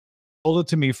sold it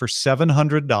to me for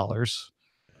 $700,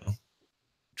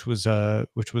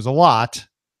 which was a lot.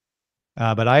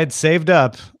 But I had saved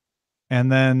up,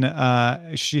 and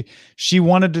then she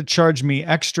wanted to charge me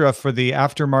extra for the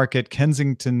aftermarket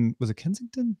Kensington. Was it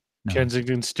Kensington? No.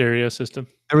 Kensington stereo system.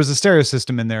 There was a stereo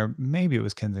system in there. Maybe it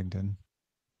was Kensington.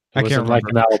 I can't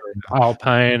remember. Like an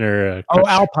Alpine or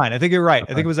Alpine. I think you're right. I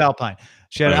think it was Alpine.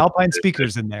 She had Alpine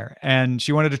speakers in there, and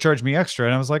she wanted to charge me extra,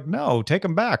 and I was like, "No, take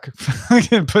them back. I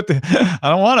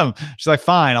don't want them." She's like,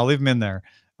 "Fine, I'll leave them in there."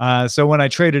 So when I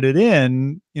traded it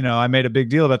in, I made a big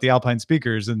deal about the Alpine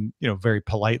speakers, and very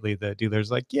politely, the dealer's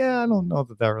like, "Yeah, I don't know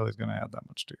that really is going to add that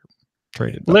much to your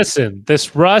traded." Listen,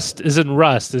 this rust isn't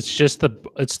rust. It's just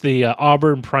the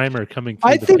Auburn primer coming through.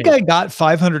 I think I got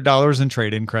 $500 in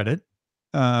trade-in credit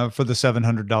for the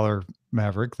 $700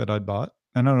 Maverick that I'd bought,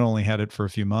 and I only had it for a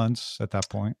few months at that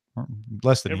point, or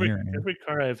less than a year. Every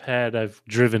car I've had, I've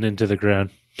driven into the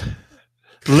ground.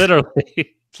 Literally,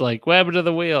 it's like, what happened to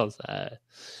the wheels? Though,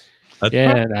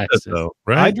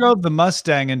 right? I drove the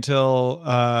Mustang until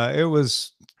it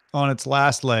was on its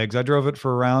last legs. I drove it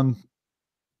for around,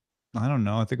 I don't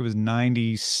know, I think it was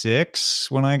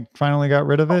 96 when I finally got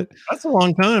rid of it. That's a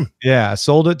long time. Yeah, I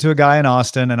sold it to a guy in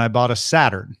Austin, and I bought a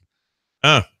Saturn.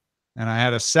 Oh. And I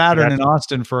had a Saturn in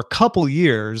Austin for a couple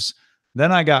years.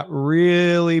 Then I got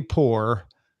really poor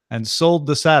and sold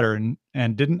the Saturn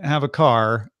and didn't have a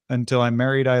car until I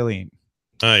married Eileen.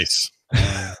 Nice.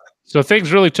 So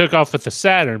things really took off with the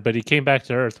Saturn, but he came back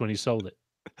to earth when he sold it.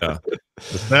 Yeah.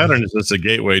 The Saturn is just a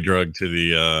gateway drug to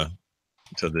the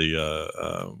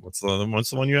what's the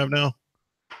one you have now?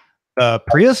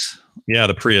 Prius? Yeah,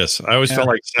 the Prius. I always felt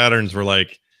like Saturns were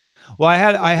like, well,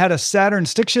 I had a Saturn,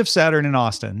 stick shift Saturn in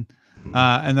Austin.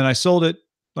 And then I sold it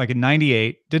like in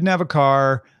 98, didn't have a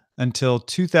car until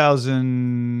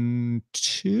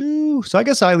 2002. So I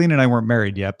guess Eileen and I weren't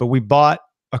married yet, but we bought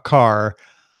a car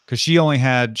because she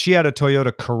had a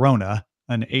Toyota Corona,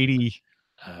 an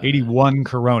 81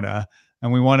 Corona.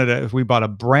 And we bought a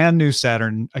brand new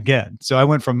Saturn again. So I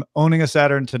went from owning a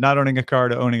Saturn to not owning a car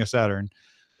to owning a Saturn.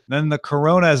 Then the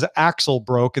Corona's axle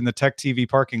broke in the Tech TV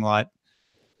parking lot.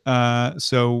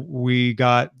 So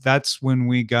that's when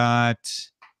we got,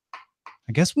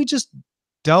 I guess we just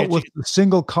dealt with a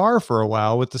single car for a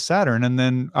while with the Saturn. And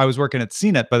then I was working at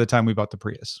CNET by the time we bought the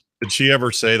Prius. Did she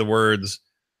ever say the words,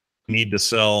 "Need to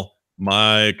sell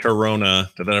my Corona"?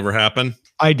 Did that ever happen?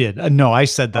 I did. No, I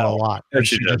said that a lot. And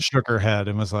she just shook her head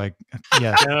and was like,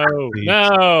 yes.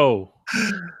 No.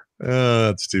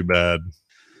 That's too bad.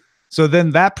 So then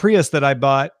that Prius that I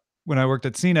bought when I worked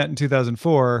at CNET in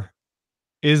 2004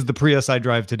 is the Prius I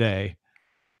drive today.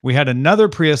 We had another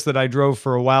Prius that I drove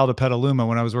for a while to Petaluma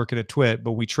when I was working at Twit,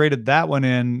 but we traded that one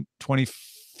in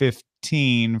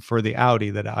 2015 for the Audi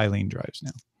that Eileen drives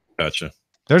now. Gotcha.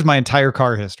 There's my entire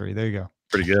car history. There you go.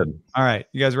 Pretty good. All right.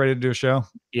 You guys ready to do a show?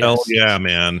 Yes. Hell yeah,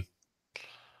 man.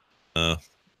 Am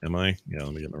I? Yeah,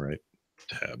 let me get in the right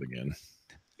tab again.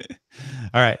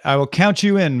 All right. I will count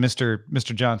you in, Mr.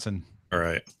 Johnson. All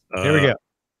right. Here we go.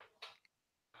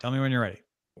 Tell me when you're ready.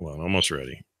 Well, I'm almost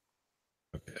ready.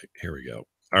 Okay, here we go.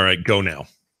 All right, go now.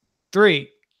 3,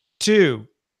 2.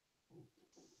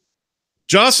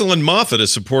 Jocelyn Moffat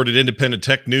has supported independent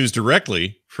tech news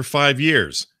directly for 5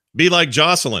 years. Be like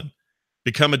Jocelyn.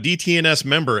 Become a DTNS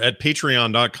member at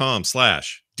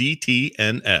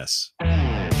patreon.com/DTNS.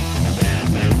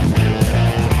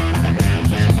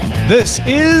 This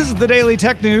is the Daily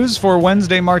Tech News for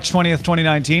Wednesday, March 20th,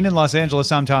 2019 in Los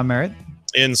Angeles. I'm Tom Merritt.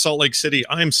 In Salt Lake City,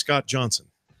 I'm Scott Johnson.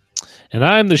 And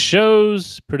I'm the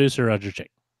show's producer, Roger Chang.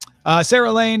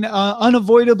 Sarah Lane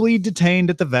unavoidably detained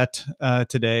at the vet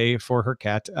today for her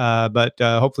cat, but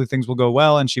hopefully things will go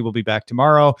well and she will be back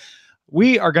tomorrow.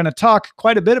 We are going to talk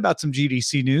quite a bit about some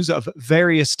GDC news of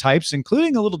various types,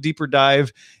 including a little deeper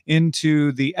dive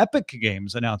into the Epic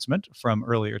Games announcement from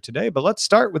earlier today. But let's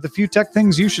start with a few tech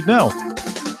things you should know.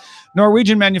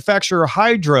 Norwegian manufacturer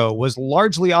Hydro was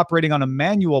largely operating on a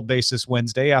manual basis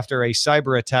Wednesday after a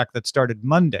cyber attack that started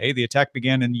Monday. The attack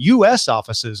began in U.S.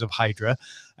 offices of Hydra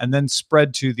and then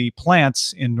spread to the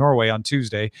plants in Norway on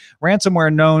Tuesday.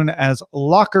 Ransomware known as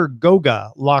Locker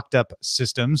Goga locked up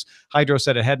systems. Hydro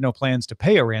said it had no plans to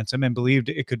pay a ransom and believed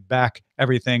it could back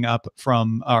everything up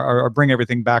from or bring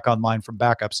everything back online from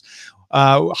backups.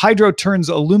 Hydro turns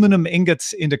aluminum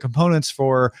ingots into components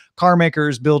for car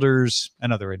makers, builders,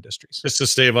 and other industries. Just to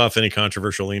stave off any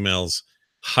controversial emails,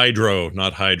 Hydro,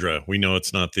 not Hydra. We know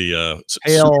it's not the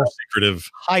super secretive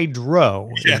Hydro.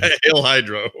 Yeah, Hail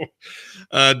Hydro.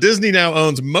 Disney now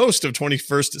owns most of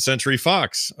 21st Century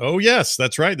Fox. Oh, yes,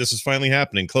 that's right. This is finally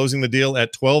happening. Closing the deal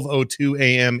at 12:02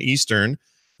 a.m. Eastern.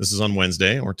 This is on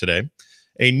Wednesday or today.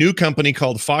 A new company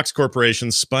called Fox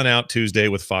Corporation spun out Tuesday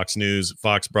with Fox News,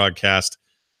 Fox Broadcast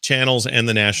channels, and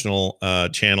the national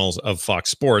channels of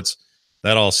Fox Sports.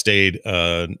 That all stayed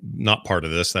not part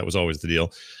of this. That was always the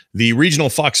deal. The regional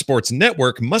Fox Sports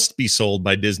network must be sold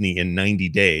by Disney in 90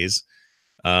 days,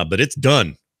 but it's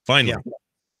done, finally. Yeah.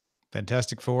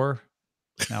 Fantastic Four,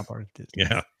 now part of Disney.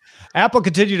 Yeah. Apple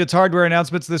continued its hardware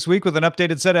announcements this week with an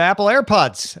updated set of Apple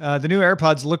AirPods. The new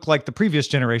AirPods look like the previous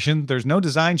generation. There's no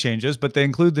design changes, but they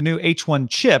include the new H1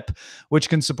 chip, which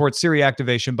can support Siri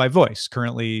activation by voice.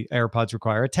 Currently, AirPods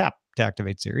require a tap to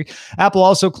activate Siri. Apple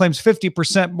also claims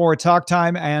 50% more talk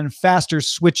time and faster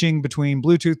switching between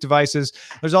Bluetooth devices.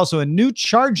 There's also a new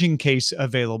charging case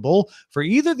available for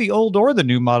either the old or the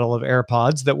new model of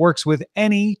AirPods that works with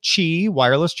any Qi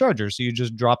wireless charger. So you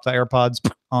just drop the AirPods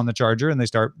on the charger and they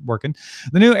start working.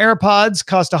 The new AirPods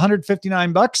cost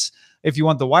 $159. If you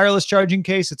want the wireless charging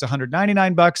case, it's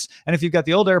 $199. And if you've got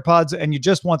the old AirPods and you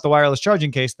just want the wireless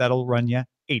charging case, that'll run you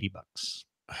 $80.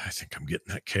 I think I'm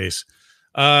getting that case.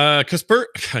 I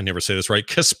never say this right.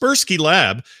 Kaspersky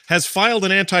Lab has filed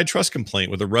an antitrust complaint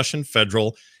with the Russian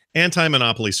Federal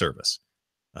Anti-Monopoly Service.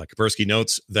 Kaspersky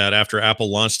notes that after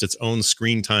Apple launched its own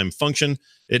screen time function,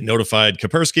 it notified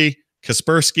Kaspersky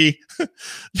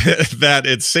that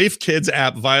its Safe Kids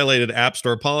app violated App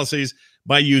Store policies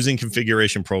by using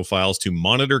configuration profiles to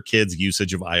monitor kids'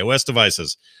 usage of iOS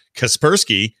devices.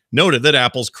 Kaspersky noted that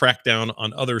Apple's cracked down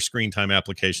on other screen time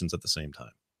applications at the same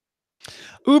time.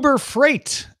 Uber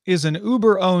Freight is an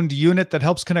Uber-owned unit that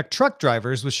helps connect truck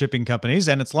drivers with shipping companies,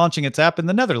 and it's launching its app in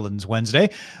the Netherlands Wednesday.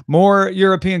 More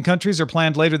European countries are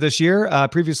planned later this year.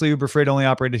 Previously, Uber Freight only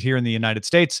operated here in the United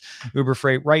States. Uber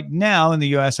Freight right now in the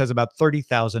U.S. has about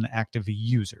 30,000 active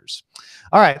users.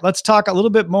 All right, let's talk a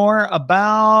little bit more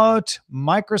about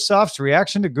Microsoft's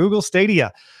reaction to Google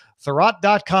Stadia.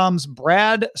 Thurrott.com's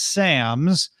Brad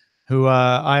Sams, who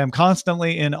I am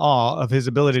constantly in awe of his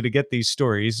ability to get these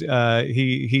stories.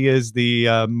 He is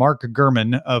the Mark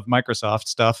Gurman of Microsoft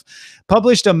stuff.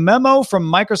 Published a memo from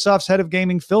Microsoft's head of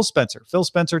gaming, Phil Spencer. Phil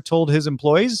Spencer told his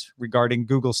employees regarding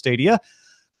Google Stadia,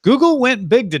 Google went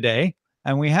big today,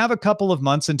 and we have a couple of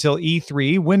months until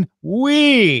E3 when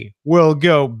we will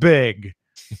go big.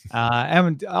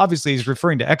 And obviously he's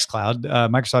referring to xCloud.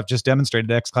 Microsoft just demonstrated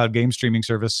the xCloud game streaming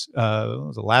service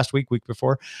was it last week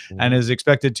before, and is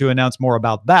expected to announce more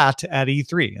about that at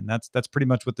E3. And that's pretty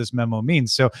much what this memo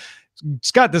means. So,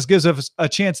 Scott, this gives us a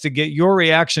chance to get your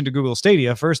reaction to Google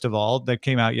Stadia, first of all, that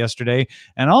came out yesterday,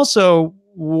 and also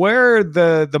where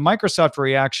the Microsoft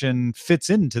reaction fits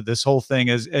into this whole thing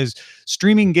as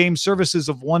streaming game services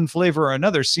of one flavor or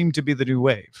another seem to be the new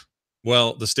wave.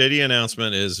 Well, the Stadia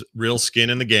announcement is real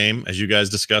skin in the game, as you guys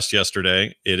discussed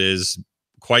yesterday. It is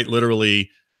quite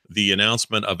literally the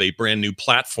announcement of a brand new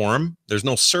platform. There's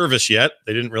no service yet.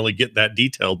 They didn't really get that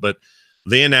detailed, but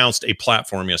they announced a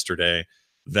platform yesterday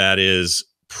that is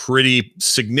pretty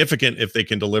significant if they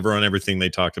can deliver on everything they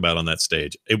talked about on that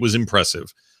stage. It was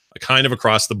impressive, kind of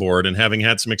across the board. And having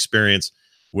had some experience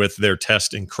with their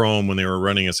test in Chrome when they were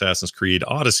running Assassin's Creed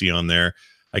Odyssey on there,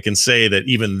 I can say that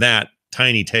even that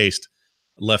tiny taste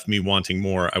left me wanting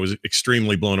more. I was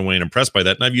extremely blown away and impressed by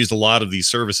that. And I've used a lot of these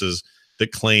services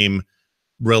that claim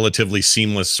relatively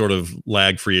seamless sort of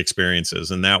lag-free experiences.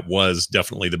 And that was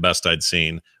definitely the best I'd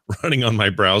seen running on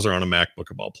my browser on a MacBook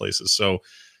of all places. So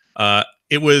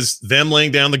it was them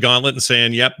laying down the gauntlet and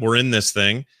saying, yep, we're in this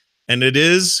thing. And it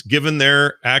is, given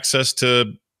their access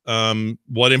to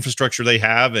what infrastructure they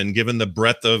have and given the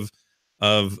breadth of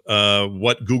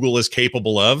what Google is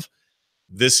capable of,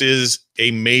 this is a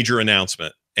major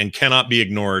announcement and cannot be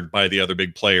ignored by the other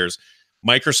big players.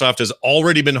 Microsoft has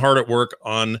already been hard at work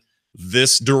on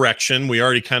this direction. We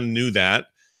already kind of knew that.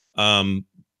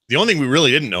 The only thing we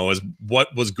really didn't know is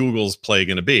what was Google's play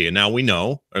going to be. And now we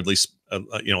know, or at least a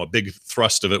big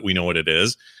thrust of it, we know what it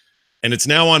is. And it's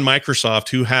now on Microsoft,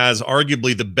 who has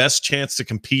arguably the best chance to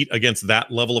compete against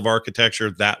that level of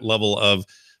architecture, that level of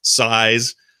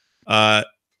size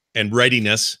and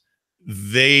readiness.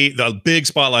 The big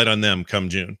spotlight on them come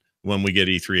June when we get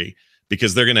E3,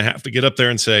 because they're going to have to get up there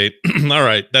and say, all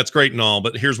right, that's great and all,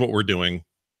 but here's what we're doing,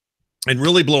 and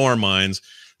really blow our minds.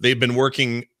 They've been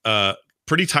working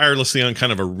pretty tirelessly on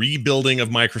kind of a rebuilding of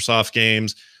Microsoft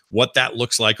games, what that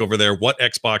looks like over there, what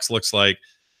Xbox looks like.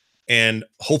 And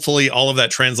hopefully all of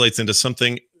that translates into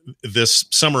something this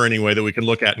summer anyway that we can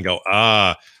look at and go,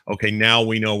 okay, now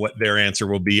we know what their answer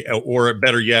will be. Or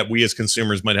better yet, we as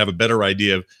consumers might have a better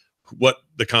idea of what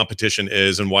the competition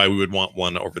is and why we would want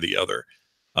one over the other.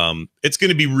 It's going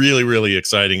to be really, really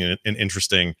exciting and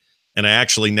interesting. And I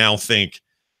actually now think,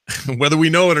 whether we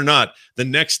know it or not, the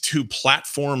next two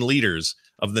platform leaders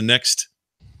of the next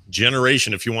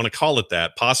generation, if you want to call it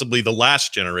that, possibly the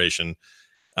last generation,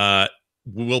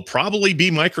 will probably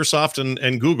be Microsoft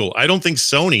and Google. I don't think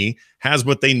Sony has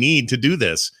what they need to do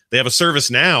this. They have a service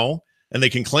now, and they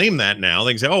can claim that now.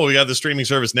 They can say, oh, we got the streaming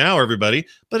service now, everybody.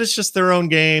 But it's just their own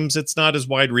games. It's not as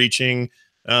wide-reaching.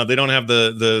 They don't have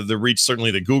the reach,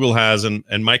 certainly, that Google has, and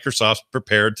Microsoft's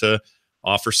prepared to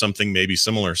offer something maybe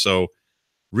similar. So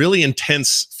really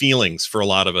intense feelings for a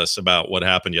lot of us about what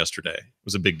happened yesterday. It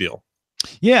was a big deal.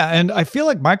 Yeah, and I feel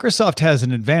like Microsoft has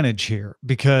an advantage here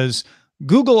because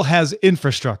Google has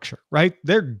infrastructure, right?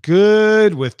 They're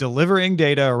good with delivering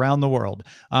data around the world.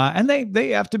 And they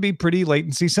have to be pretty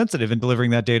latency sensitive in delivering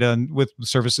that data with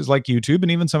services like YouTube and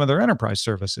even some of their enterprise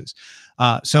services.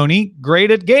 Sony,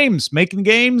 great at games, making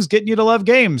games, getting you to love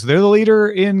games. They're the leader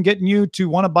in getting you to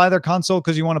want to buy their console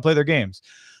because you want to play their games.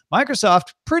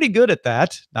 Microsoft, pretty good at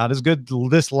that. Not as good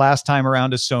this last time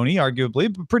around as Sony,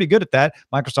 arguably, but pretty good at that.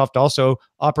 Microsoft also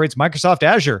operates Microsoft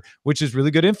Azure, which is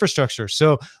really good infrastructure.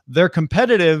 So they're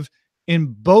competitive in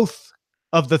both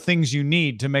of the things you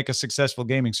need to make a successful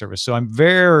gaming service. So I'm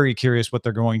very curious what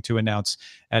they're going to announce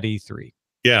at E3.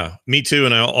 Yeah, me too.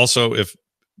 And I also, if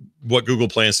what Google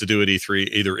plans to do at E3,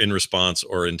 either in response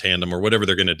or in tandem or whatever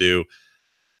they're going to do,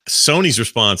 Sony's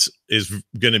response is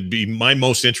going to be my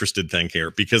most interested thing here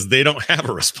because they don't have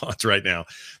a response right now.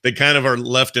 They kind of are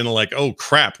left in like, oh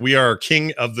crap, we are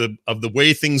king of the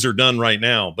way things are done right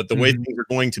now, but the way things are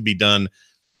going to be done,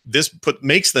 this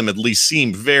makes them at least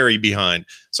seem very behind.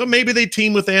 So maybe they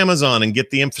team with Amazon and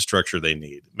get the infrastructure they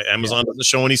need. Amazon doesn't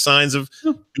show any signs of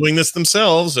doing this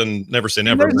themselves, and never say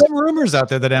never. There's some rumors out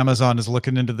there that Amazon is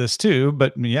looking into this too,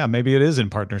 but yeah, maybe it is in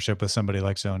partnership with somebody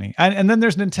like Sony. And then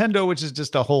there's Nintendo, which is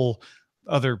just a whole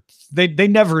other, they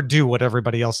never do what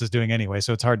everybody else is doing anyway,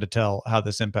 so it's hard to tell how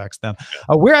this impacts them.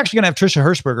 We're actually going to have Trisha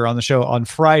Hirschberger on the show on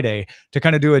Friday to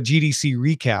kind of do a GDC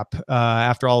recap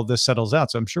after all of this settles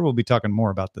out, so I'm sure we'll be talking more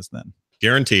about this then.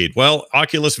 Guaranteed. Well,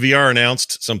 Oculus VR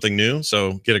announced something new,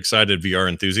 so get excited, VR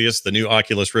enthusiasts. The new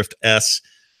Oculus Rift S,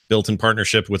 built in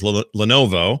partnership with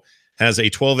Lenovo, has a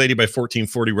 1280 by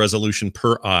 1440 resolution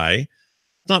per eye.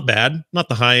 Not bad, not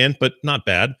the high end, but not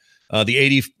bad. The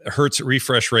 80 hertz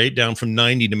refresh rate down from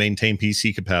 90 to maintain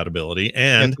PC compatibility.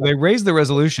 And they raised the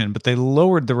resolution, but they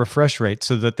lowered the refresh rate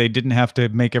so that they didn't have to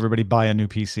make everybody buy a new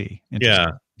PC. Yeah.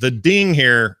 The ding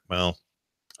here, well,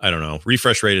 I don't know.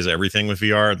 Refresh rate is everything with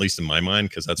VR, at least in my mind,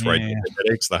 because that's right.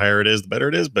 The higher it is, the better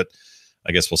it is. But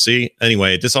I guess we'll see.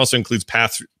 Anyway, this also includes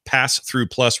Pass-Through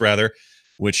Plus, rather,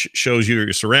 which shows you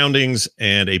your surroundings,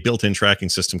 and a built-in tracking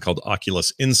system called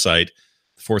Oculus Insight.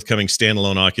 Forthcoming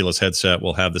standalone Oculus headset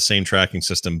will have the same tracking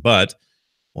system, but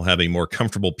will have a more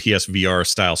comfortable PSVR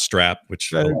style strap,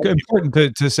 which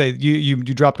important to say. You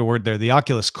dropped a word there. The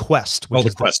Oculus Quest. Which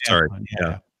is the Quest. Sorry.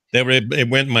 Yeah. It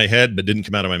went in my head, but didn't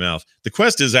come out of my mouth. The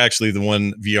Quest is actually the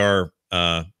one VR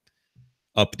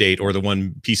update, or the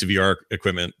one piece of VR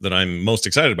equipment that I'm most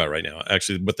excited about right now.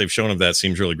 Actually, what they've shown of that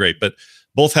seems really great, but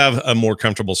both have a more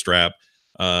comfortable strap.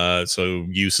 So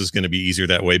use is going to be easier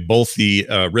that way. Both the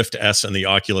Rift S and the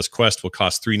Oculus Quest will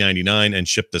cost $399 and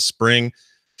ship this spring.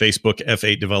 Facebook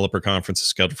F8 Developer Conference is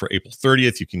scheduled for April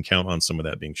 30th. You can count on some of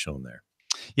that being shown there.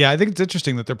 Yeah, I think it's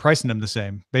interesting that they're pricing them the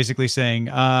same. Basically saying,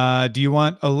 do you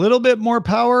want a little bit more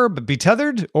power but be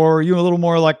tethered, or are you a little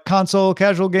more like console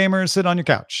casual gamer, sit on your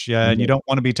couch? Yeah, and you don't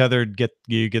want to be tethered, get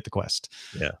the Quest.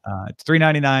 Yeah, it's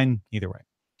 $399 either way.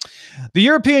 The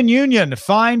European Union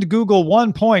fined Google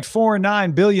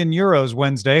 1.49 billion euros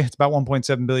Wednesday. It's about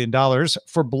 $1.7 billion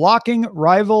for blocking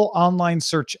rival online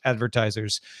search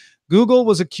advertisers. Google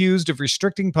was accused of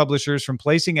restricting publishers from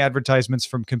placing advertisements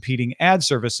from competing ad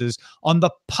services on the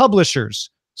publisher's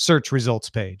search results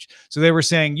page. So they were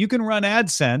saying you can run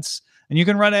AdSense, and you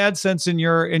can run AdSense in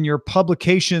your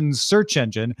publication's search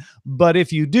engine, but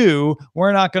if you do,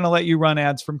 we're not going to let you run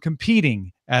ads from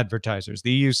competing advertisers.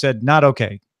 The EU said not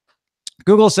okay.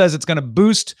 Google says it's going to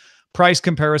boost price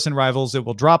comparison rivals. It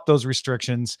will drop those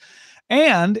restrictions.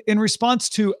 And in response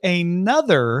to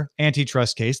another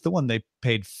antitrust case, the one they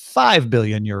paid 5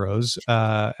 billion euros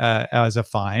as a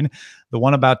fine, the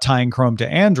one about tying Chrome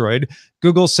to Android,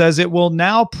 Google says it will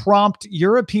now prompt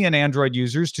European Android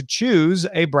users to choose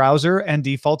a browser and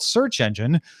default search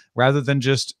engine rather than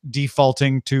just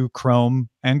defaulting to Chrome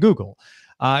and Google.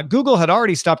 Google had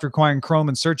already stopped requiring Chrome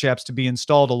and search apps to be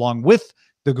installed along with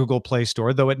the Google Play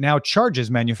Store, though it now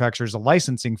charges manufacturers a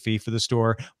licensing fee for the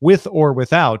store with or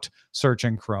without search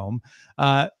and Chrome.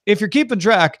 If you're keeping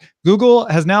track, Google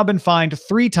has now been fined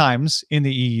 3 times in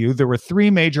the EU. There were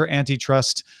 3 major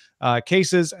antitrust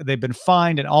cases. They've been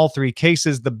fined in all 3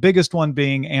 cases, the biggest one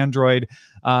being Android.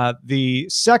 The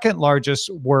second largest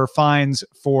were fines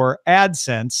for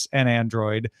AdSense and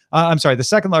Android. I'm sorry, the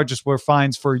second largest were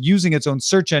fines for using its own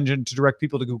search engine to direct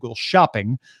people to Google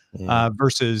Shopping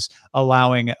versus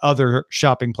allowing other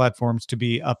shopping platforms to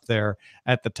be up there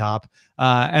at the top.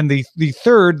 And the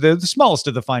third, the smallest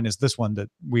of the fine is this one that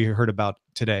we heard about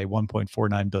today,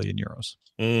 1.49 billion euros.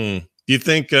 Do you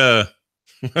think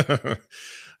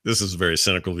this is a very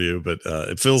cynical view, but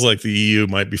it feels like the EU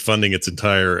might be funding its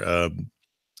entire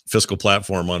fiscal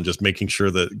platform on just making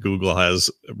sure that Google has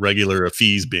regular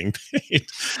fees being paid?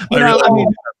 I mean,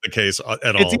 that's the case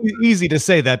at all. It's easy to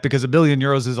say that because €1 billion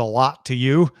is a lot to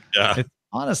you. Yeah. It's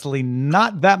honestly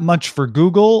not that much for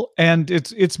Google, and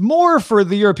it's more for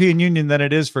the European Union than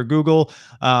it is for Google.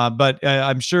 But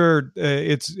I'm sure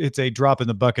it's a drop in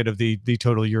the bucket of the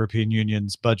total European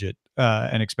Union's budget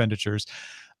and expenditures.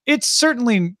 It's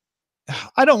certainly,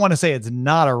 I don't want to say it's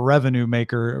not a revenue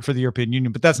maker for the European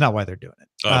Union, but that's not why they're doing it.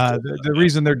 The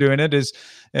reason they're doing it is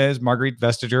Marguerite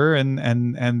Vestager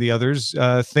and the others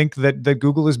think that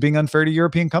Google is being unfair to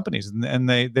European companies, and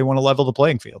they want to level the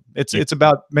playing field. It's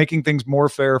about making things more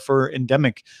fair for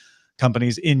endemic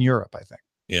companies in Europe, I think.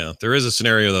 Yeah, there is a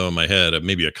scenario though in my head,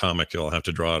 maybe a comic you'll have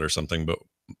to draw it or something, but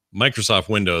Microsoft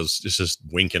Windows is just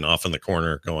winking off in the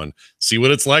corner going, see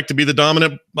what it's like to be the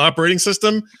dominant operating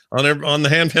system on the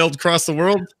handheld across the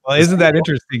world. Well, isn't that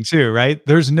interesting too, right?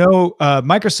 There's no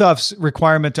Microsoft's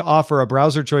requirement to offer a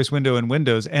browser choice window in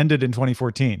Windows ended in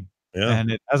 2014. Yeah.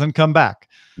 And it hasn't come back.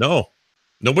 No,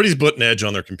 nobody's putting Edge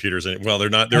on their computers. Well, they're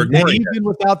not. They're ignoring even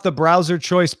without the browser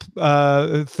choice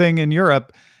thing in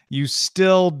Europe. You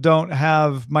still don't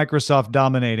have Microsoft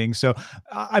dominating. So,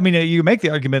 I mean, you make the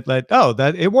argument that,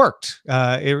 that it worked.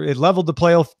 It leveled the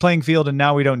playing field, and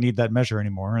now we don't need that measure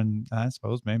anymore. And I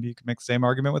suppose maybe you could make the same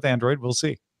argument with Android. We'll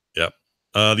see. Yep.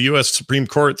 The U.S. Supreme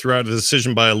Court threw out a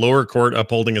decision by a lower court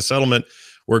upholding a settlement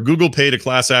where Google paid a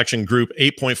class action group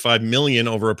 $8.5 million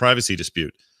over a privacy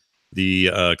dispute.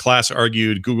 The class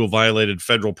argued Google violated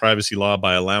federal privacy law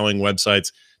by allowing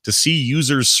websites to see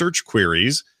users' search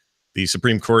queries. The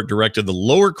Supreme Court directed the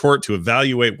lower court to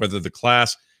evaluate whether the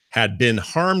class had been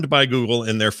harmed by Google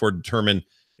and therefore determine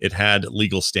it had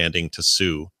legal standing to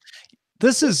sue.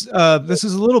 This is a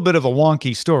little bit of a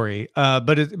wonky story,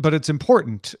 but it's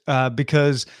important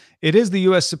because it is the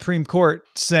U.S. Supreme Court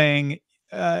saying,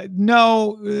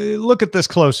 no, look at this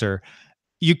closer.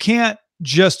 You can't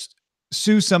just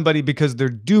sue somebody because they're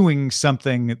doing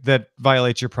something that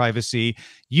violates your privacy.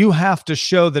 You have to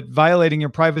show that violating your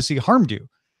privacy harmed you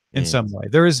in some way.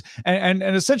 There is, and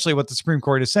essentially what the Supreme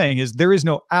Court is saying is there is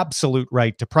no absolute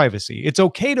right to privacy. It's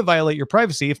okay to violate your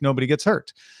privacy if nobody gets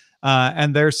hurt.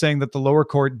 And they're saying that the lower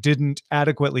court didn't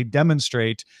adequately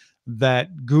demonstrate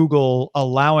that Google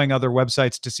allowing other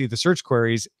websites to see the search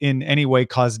queries in any way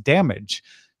caused damage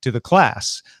to the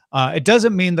class. It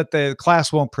doesn't mean that the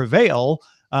class won't prevail,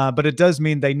 but it does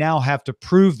mean they now have to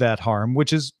prove that harm,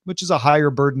 which is a higher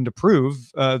burden to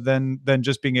prove than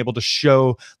just being able to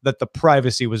show that the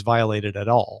privacy was violated at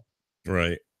all.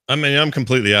 Right. I mean, I'm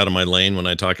completely out of my lane when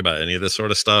I talk about any of this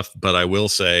sort of stuff, but I will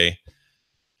say,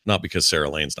 not because Sarah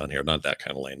Lane's not here, not that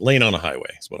kind of lane. Lane on a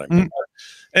highway is what I mean.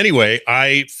 Anyway,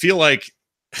 I feel like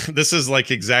this is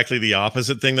like exactly the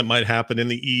opposite thing that might happen in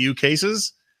the EU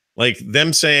cases. Like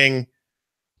them saying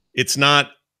it's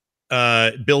not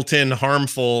built-in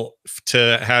harmful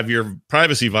to have your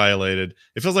privacy violated.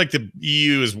 It feels like the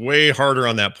EU is way harder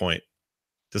on that point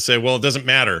to say, well, it doesn't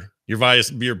matter. Your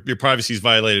privacy is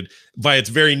violated by its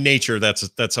very nature. That's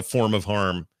a form of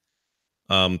harm.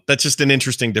 That's just an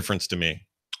interesting difference to me.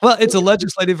 Well, it's a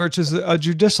legislative versus a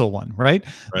judicial one, right?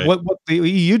 What the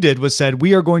EU did was said,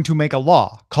 we are going to make a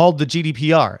law called the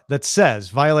GDPR that says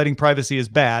violating privacy is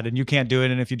bad and you can't do it.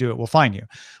 And if you do it, we'll fine you.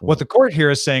 What the court here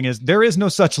is saying is there is no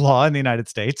such law in the United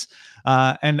States.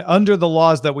 And under the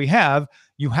laws that we have,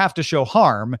 you have to show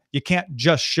harm. You can't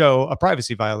just show a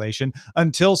privacy violation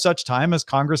until such time as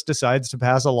Congress decides to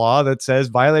pass a law that says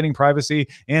violating privacy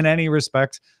in any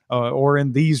respect or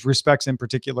in these respects in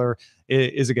particular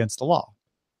is against the law.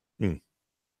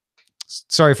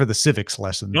 Sorry for the civics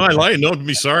lesson. No, don't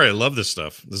be sorry. I love this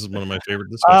stuff. This is one of my favorite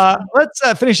discussions. Let's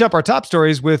finish up our top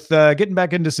stories with getting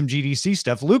back into some GDC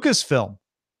stuff. Lucasfilm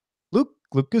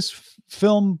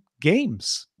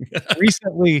Games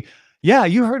recently. Yeah,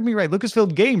 you heard me right.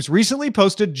 Lucasfilm Games recently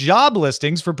posted job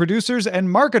listings for producers and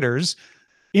marketers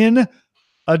in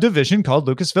a division called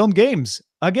Lucasfilm Games.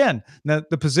 Again, now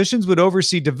the positions would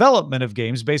oversee development of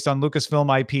games based on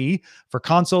Lucasfilm IP for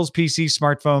consoles, PC,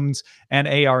 smartphones, and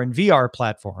AR and VR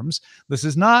platforms. This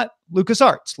is not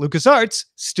LucasArts. LucasArts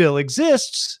still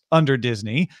exists under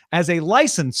Disney as a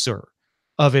licensor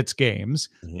of its games.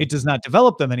 It does not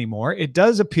develop them anymore. It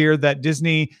does appear that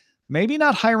Disney, maybe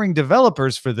not hiring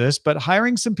developers for this, but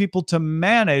hiring some people to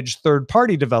manage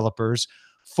third-party developers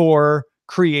for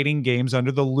creating games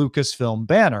under the Lucasfilm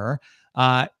banner.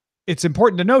 It's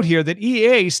important to note here that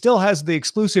EA still has the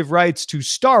exclusive rights to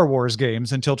Star Wars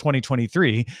games until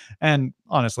 2023. And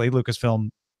honestly,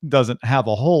 Lucasfilm doesn't have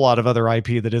a whole lot of other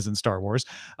IP that isn't Star Wars,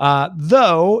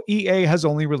 though EA has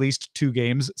only released 2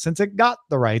 games since it got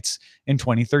the rights in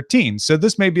 2013. So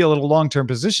this may be a little long-term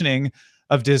positioning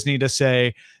of Disney to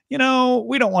say, we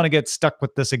don't want to get stuck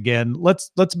with this again. Let's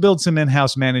build some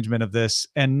in-house management of this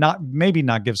and maybe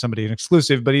not give somebody an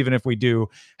exclusive, but even if we do,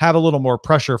 have a little more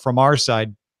pressure from our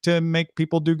side to make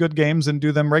people do good games and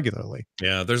do them regularly.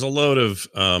 Yeah, there's a load of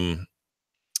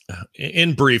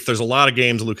in brief, there's a lot of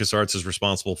games LucasArts is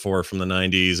responsible for from the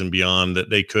 90s and beyond that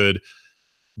they could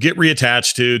get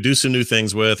reattached to, do some new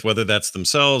things with, whether that's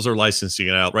themselves or licensing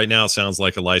it out. Right now, it sounds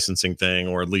like a licensing thing,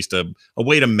 or at least a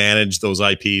way to manage those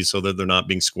IPs so that they're not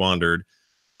being squandered.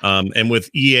 And with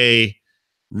EA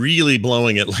really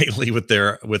blowing it lately with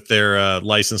their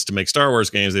license to make Star Wars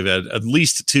games, they've had at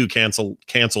least 2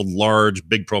 canceled large,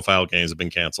 big profile games have been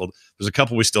canceled. There's a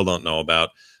couple we still don't know about,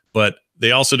 but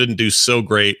they also didn't do so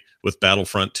great with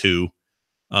Battlefront 2.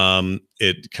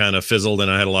 It kind of fizzled,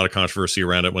 and I had a lot of controversy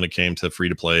around it when it came to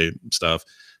free-to-play stuff.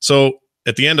 So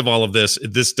at the end of all of this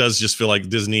does just feel like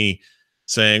Disney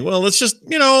saying, well, let's just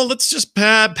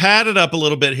pad it up a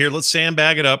little bit here. Let's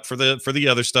sandbag it up for the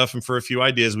other stuff and for a few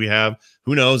ideas we have.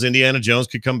 Who knows? Indiana Jones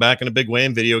could come back in a big way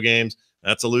in video games.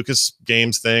 That's a Lucas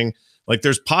Games thing. Like,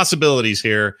 there's possibilities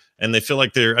here, and I feel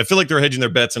like they're hedging their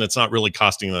bets, and it's not really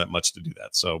costing them that much to do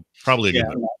that. So probably a good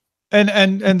move.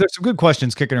 And there's some good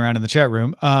questions kicking around in the chat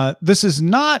room. This is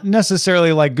not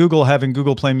necessarily like Google having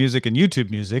Google Play Music and YouTube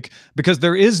Music, because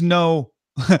there is no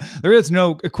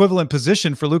equivalent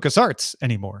position for LucasArts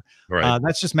anymore. Right.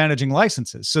 That's just managing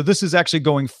licenses. So this is actually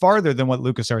going farther than what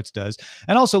LucasArts does.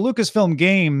 And also, Lucasfilm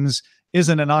Games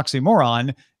isn't an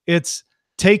oxymoron. It's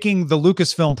taking the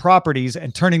Lucasfilm properties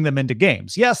and turning them into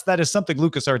games. Yes, that is something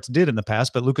LucasArts did in the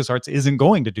past, but LucasArts isn't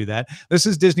going to do that. This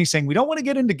is Disney saying, we don't want to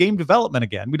get into game development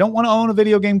again. We don't want to own a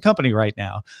video game company right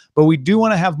now, but we do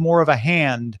want to have more of a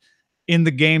hand in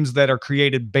the games that are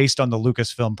created based on the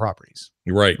Lucasfilm properties.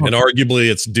 Right. And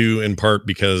arguably it's due in part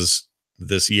because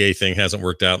this EA thing hasn't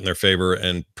worked out in their favor,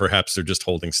 and perhaps they're just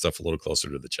holding stuff a little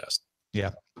closer to the chest.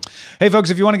 Yeah. Hey, folks,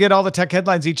 if you want to get all the tech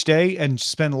headlines each day and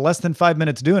spend less than 5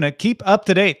 minutes doing it, keep up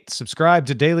to date. Subscribe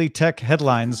to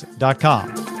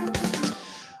dailytechheadlines.com.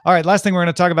 All right, last thing we're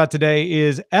going to talk about today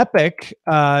is Epic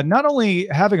not only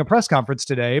having a press conference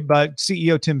today, but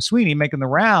CEO Tim Sweeney making the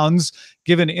rounds,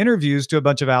 giving interviews to a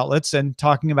bunch of outlets and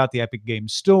talking about the Epic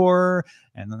Games Store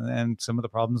and some of the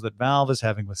problems that Valve is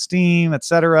having with Steam,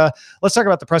 etc. Let's talk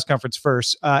about the press conference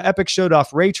first. Epic showed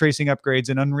off ray tracing upgrades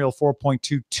in Unreal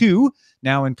 4.22,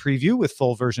 now in preview with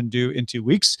full version due in 2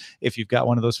 weeks. If you've got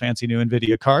one of those fancy new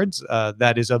NVIDIA cards,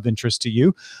 that is of interest to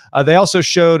you. They also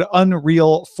showed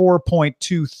Unreal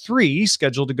 4.23,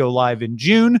 scheduled to go live in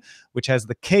June, which has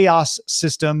the Chaos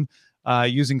system,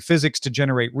 using physics to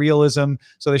generate realism.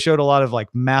 So they showed a lot of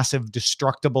like massive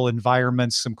destructible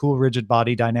environments, some cool rigid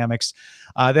body dynamics.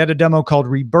 They had a demo called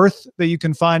Rebirth that you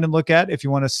can find and look at if you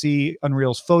want to see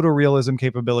Unreal's photorealism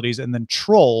capabilities. And then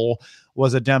Troll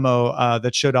was a demo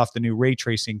that showed off the new ray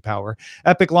tracing power.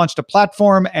 Epic launched a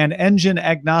platform and engine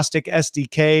agnostic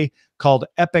SDK called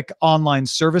Epic Online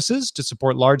Services to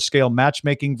support large-scale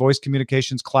matchmaking, voice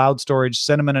communications, cloud storage,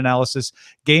 sentiment analysis,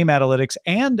 game analytics,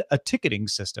 and a ticketing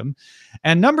system.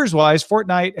 And numbers-wise,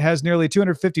 Fortnite has nearly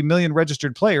 250 million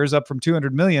registered players, up from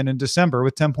 200 million in December,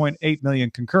 with 10.8 million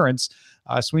concurrents.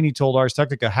 Sweeney told Ars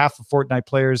Technica half of Fortnite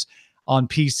players on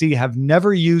PC have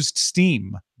never used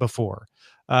Steam before.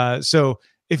 So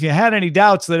if you had any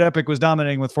doubts that Epic was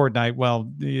dominating with Fortnite,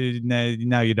 well,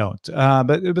 now you don't.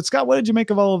 But Scott, what did you make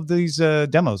of all of these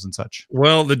demos and such?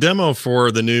 Well, the demo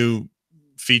for the new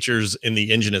features in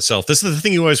the engine itself. This is the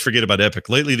thing you always forget about Epic.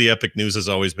 Lately, the Epic news has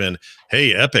always been,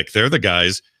 hey, Epic, they're the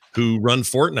guys who run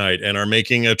Fortnite and are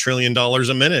making $1 trillion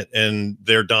a minute, and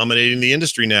they're dominating the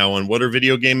industry now. And what are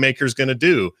video game makers going to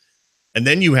do? And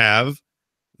then you have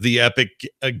the Epic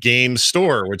Game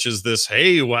Store, which is this,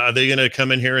 hey, wow, are they going to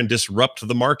come in here and disrupt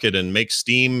the market and make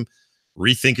Steam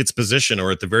rethink its position,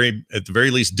 or at the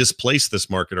very least displace this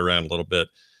market around a little bit,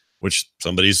 which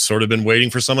somebody's sort of been waiting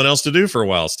for someone else to do for a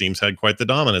while. Steam's had quite the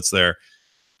dominance there.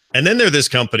 And then there's this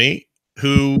company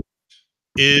who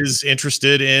is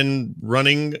interested in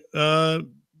running,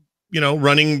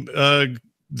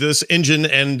 this engine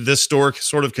and this store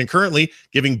sort of concurrently,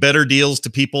 giving better deals to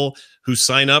people who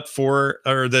sign up for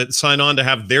or that sign on to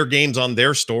have their games on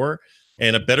their store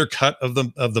and a better cut of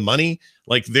the money.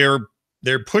 Like they're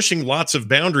pushing lots of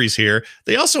boundaries here.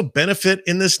 They also benefit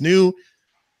in this new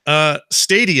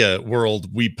Stadia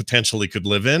world we potentially could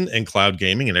live in, and cloud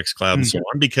gaming and xCloud and so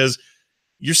on, because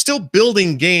you're still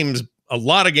building games. A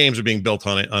lot of games are being built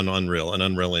on Unreal and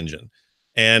Unreal Engine.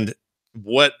 And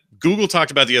what Google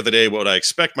talked about the other day, what I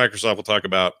expect Microsoft will talk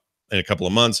about in a couple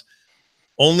of months,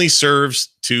 only serves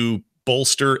to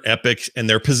bolster Epic and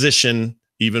their position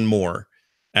even more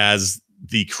as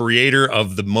the creator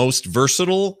of the most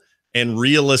versatile and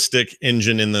realistic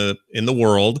engine in the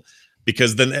world.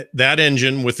 Because then that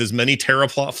engine, with as many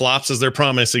teraflops as they're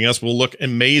promising us, will look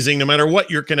amazing no matter what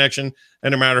your connection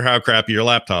and no matter how crappy your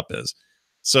laptop is.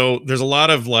 So there's a lot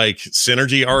of like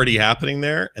synergy already happening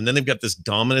there. And then they've got this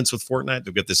dominance with Fortnite.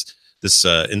 They've got this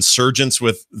insurgence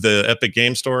with the Epic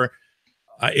Game Store.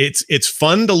 It's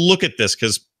fun to look at this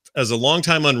because as a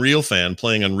longtime Unreal fan,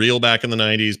 playing Unreal back in the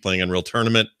 90s, playing Unreal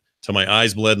Tournament till my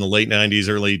eyes bled in the late 90s,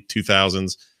 early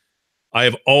 2000s, I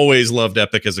have always loved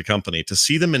Epic as a company. To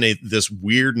see them in this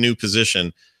weird new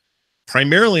position,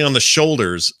 primarily on the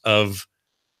shoulders of,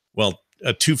 well,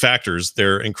 two factors: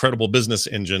 their incredible business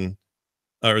engine,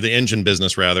 or the engine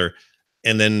business rather,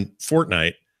 and then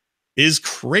Fortnite, is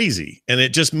crazy. And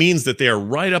it just means that they are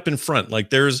right up in front. Like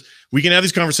we can have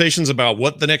these conversations about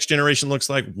what the next generation looks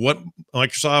like, what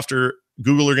Microsoft or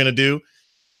Google are going to do.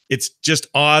 It's just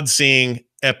odd seeing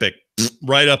Epic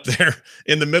right up there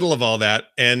in the middle of all that,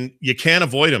 and you can't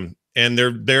avoid them, and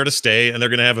they're there to stay, and they're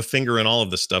going to have a finger in all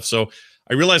of this stuff. So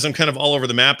I realize I'm kind of all over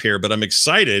the map here, but I'm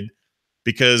excited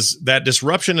because that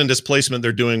disruption and displacement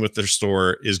they're doing with their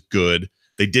store is good.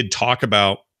 They did talk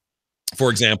about,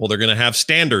 for example, they're going to have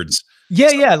standards.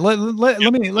 Yeah.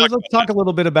 Let's talk a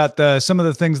little bit about some of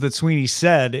the things that Sweeney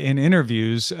said in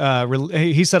interviews.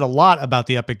 He said a lot about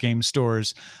the Epic Game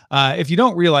Stores. If you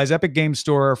don't realize, Epic Game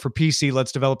Store for PC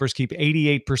lets developers keep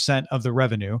 88% of the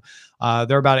revenue.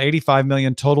 There are about 85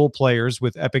 million total players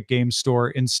with Epic Game Store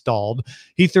installed.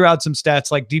 He threw out some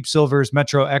stats like Deep Silver's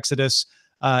Metro Exodus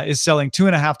is selling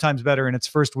 2.5 times better in its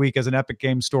first week as an Epic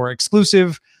Game Store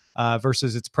exclusive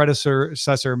versus its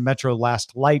predecessor Metro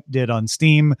Last Light did on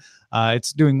Steam.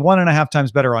 It's doing 1.5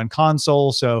 times better on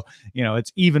console. So,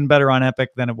 it's even better on Epic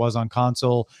than it was on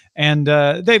console. And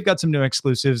they've got some new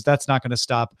exclusives. That's not going to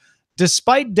stop.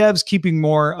 Despite devs keeping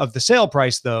more of the sale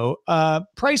price, though,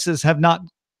 prices have not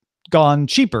gone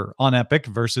cheaper on Epic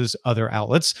versus other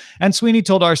outlets. And Sweeney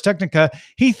told Ars Technica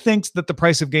he thinks that the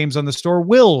price of games on the store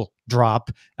will drop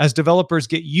as developers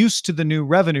get used to the new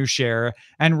revenue share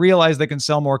and realize they can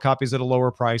sell more copies at a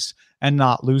lower price and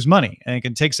not lose money. And they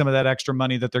can take some of that extra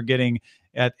money that they're getting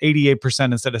at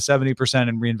 88% instead of 70%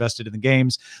 and reinvest it in the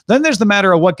games. Then there's the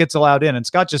matter of what gets allowed in. And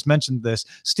Scott just mentioned this.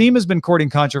 Steam has been courting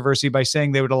controversy by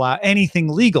saying they would allow anything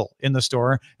legal in the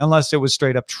store unless it was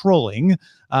straight up trolling.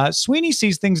 Sweeney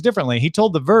sees things differently. He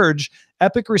told The Verge,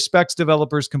 Epic respects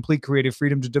developers' complete creative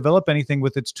freedom to develop anything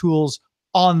with its tools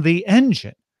on the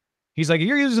engine. He's like, if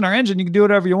you're using our engine, you can do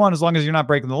whatever you want as long as you're not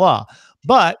breaking the law.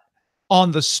 But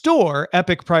on the store,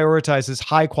 Epic prioritizes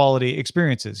high-quality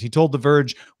experiences. He told The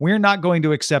Verge, we're not going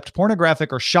to accept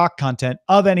pornographic or shock content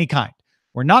of any kind.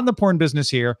 We're not in the porn business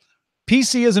here.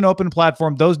 PC is an open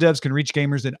platform. Those devs can reach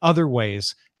gamers in other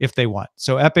ways if they want.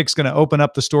 So Epic's going to open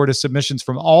up the store to submissions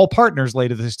from all partners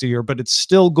later this year, but it's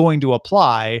still going to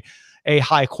apply a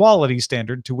high-quality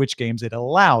standard to which games it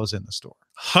allows in the store.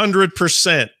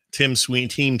 100% Tim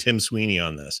Sweeney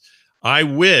on this. I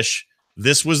wish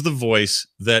this was the voice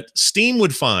that Steam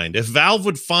would find. If Valve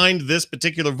would find this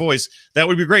particular voice, that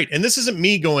would be great. And this isn't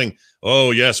me going,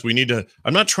 oh, yes, we need to.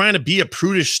 I'm not trying to be a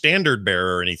prudish standard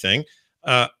bearer or anything.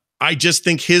 I just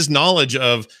think his knowledge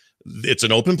of it's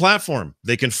an open platform.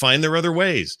 They can find their other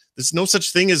ways. There's no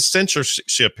such thing as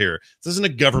censorship here. This isn't a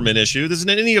government issue. This isn't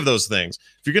any of those things.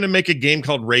 If you're going to make a game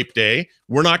called Rape Day,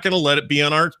 we're not going to let it be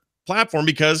on our platform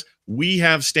because we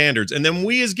have standards. And then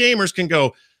we as gamers can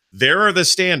go, there are the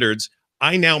standards.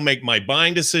 I now make my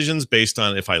buying decisions based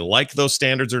on if I like those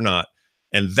standards or not.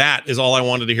 And that is all I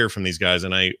wanted to hear from these guys.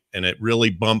 And it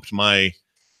really bumped my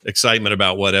excitement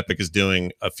about what Epic is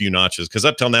doing a few notches. Because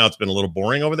up till now, it's been a little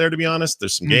boring over there, to be honest.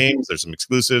 There's some games, there's some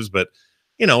exclusives, but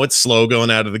it's slow going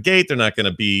out of the gate. They're not going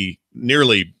to be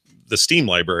nearly the Steam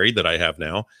library that I have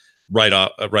now right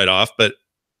off. But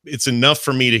it's enough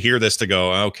for me to hear this to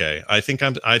go, okay, I think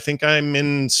I'm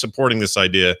in supporting this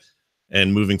idea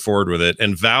and moving forward with it.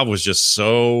 And Valve was just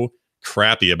so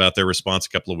crappy about their response a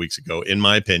couple of weeks ago, in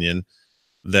my opinion,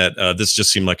 that this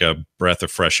just seemed like a breath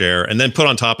of fresh air. And then put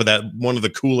on top of that, one of the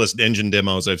coolest engine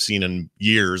demos I've seen in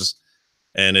years.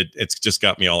 And it's just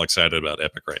got me all excited about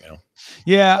Epic right now.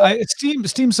 Yeah,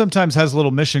 Steam sometimes has a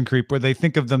little mission creep where they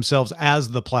think of themselves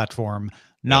as the platform,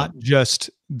 not just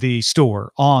the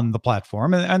store on the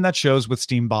platform, and that shows with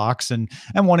Steam Box and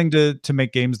wanting to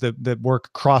make games that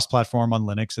work cross-platform on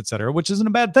Linux, etc., which isn't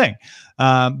a bad thing.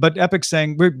 But Epic's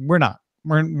saying we're not.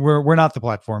 We're not the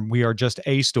platform. We are just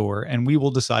a store, and we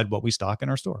will decide what we stock in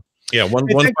our store. Yeah, one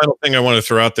final thing I want to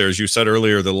throw out there is you said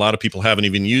earlier that a lot of people haven't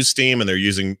even used Steam and they're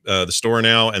using the store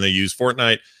now, and they use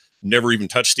Fortnite. Never even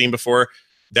touched Steam before.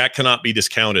 That cannot be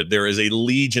discounted. There is a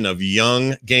legion of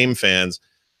young game fans.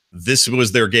 This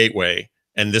was their gateway,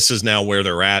 and this is now where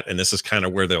they're at, and this is kind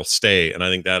of where they'll stay. And I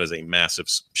think that is a massive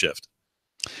shift.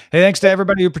 Hey, thanks to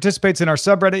everybody who participates in our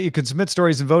subreddit. You can submit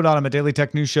stories and vote on them at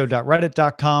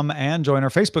dailytechnewsshow.reddit.com and join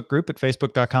our Facebook group at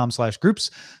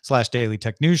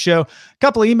facebook.com/groups/dailytechnewsshow. A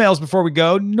couple of emails before we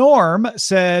go. Norm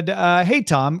said, hey,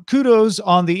 Tom, kudos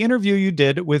on the interview you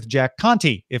did with Jack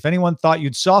Conte. If anyone thought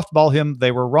you'd softball him,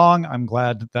 they were wrong. I'm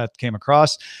glad that came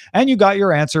across. And you got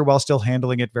your answer while still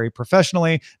handling it very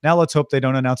professionally. Now let's hope they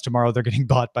don't announce tomorrow they're getting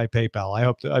bought by PayPal. I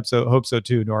hope so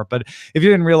too, Norm. But if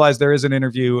you didn't realize, there is an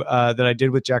interview that I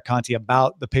did with Jack Conte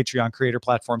about the Patreon creator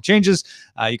platform changes.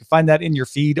 You can find that in your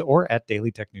feed or at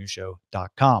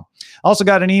dailytechnewsshow.com. Also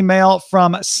got an email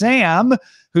from Sam,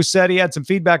 who said he had some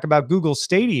feedback about Google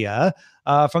Stadia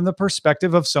from the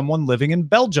perspective of someone living in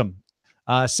Belgium.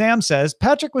 Sam says,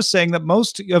 Patrick was saying that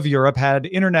most of Europe had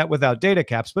internet without data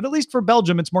caps, but at least for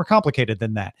Belgium, it's more complicated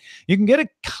than that. You can get a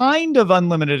kind of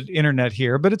unlimited internet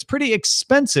here, but it's pretty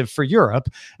expensive for Europe,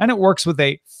 and it works with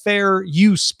a fair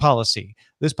use policy.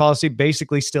 This policy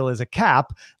basically still is a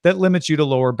cap that limits you to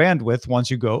lower bandwidth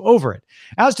once you go over it.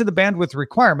 As to the bandwidth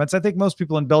requirements, I think most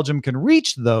people in Belgium can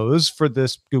reach those for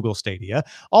this Google Stadia,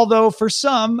 although for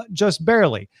some, just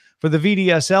barely. For the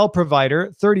VDSL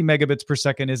provider, 30 megabits per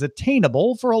second is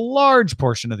attainable for a large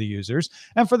portion of the users.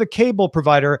 And for the cable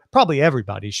provider, probably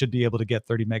everybody should be able to get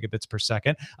 30 megabits per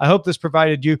second. I hope this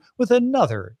provided you with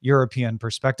another European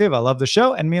perspective. I love the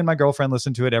show, and me and my girlfriend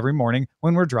listen to it every morning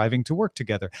when we're driving to work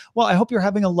together. Well, I hope you're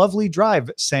having a lovely drive,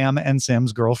 Sam and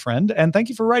Sam's girlfriend. And thank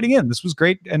you for writing in. This was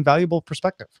great and valuable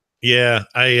perspective. Yeah,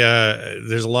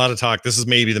 there's a lot of talk. This is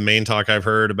maybe the main talk I've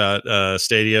heard about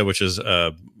Stadia, which is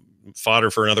fodder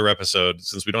for another episode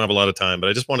since we don't have a lot of time. But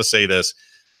I just want to say this.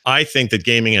 I think that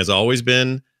gaming has always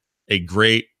been a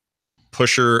great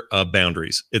pusher of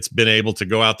boundaries. It's been able to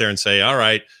go out there and say, all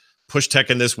right, push tech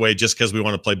in this way just because we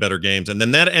want to play better games. And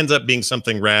then that ends up being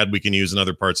something rad we can use in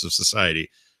other parts of society.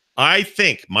 I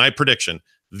think, my prediction,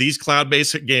 these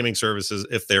cloud-based gaming services,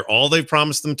 if they're all they've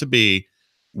promised them to be,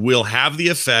 will have the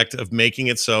effect of making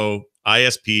it so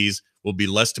ISPs will be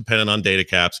less dependent on data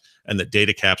caps, and that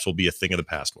data caps will be a thing of the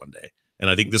past one day.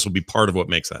 And I think this will be part of what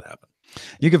makes that happen.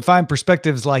 You can find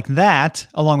perspectives like that,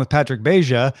 along with Patrick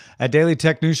Beja, at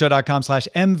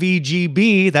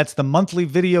dailytechnewsshow.com/MVGB. That's the monthly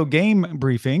video game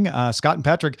briefing. Scott and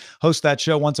Patrick host that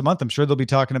show once a month. I'm sure they'll be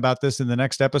talking about this in the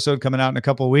next episode coming out in a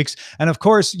couple of weeks. And of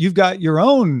course, you've got your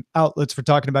own outlets for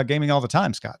talking about gaming all the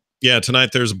time, Scott. Yeah,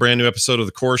 tonight there's a brand new episode of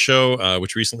The Core Show,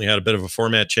 which recently had a bit of a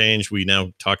format change. We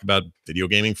now talk about video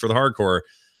gaming for the hardcore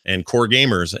and core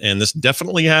gamers. And this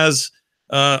definitely has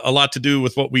a lot to do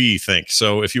with what we think.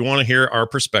 So if you want to hear our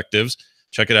perspectives,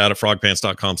 check it out at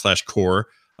frogpants.com/core.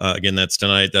 Again, that's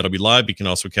tonight. That'll be live. You can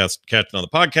also catch it on the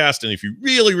podcast. And if you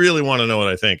really, really want to know what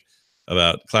I think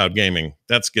about cloud gaming,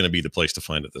 that's going to be the place to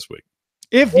find it this week.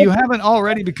 If you haven't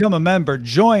already become a member,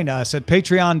 join us at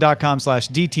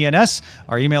patreon.com/DTNS.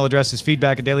 Our email address is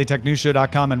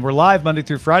feedback@dailytechnewsshow.com. And we're live Monday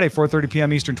through Friday, 4:30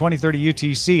 p.m. Eastern, 2030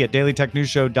 UTC at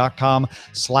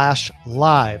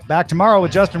dailytechnewsshow.com/live. Back tomorrow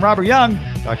with Justin Robert Young.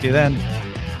 Talk to you then.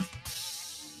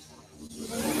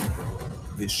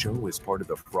 This show is part of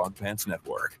the Frog Pants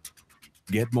Network.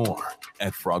 Get more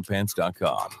at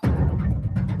frogpants.com.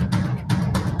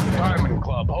 Diamond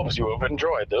Club hopes you have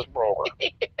enjoyed this program.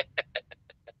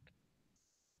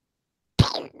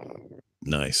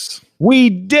 Nice.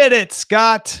 We did it,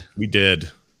 Scott. We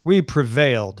did. We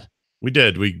prevailed. We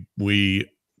did. The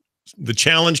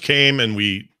challenge came and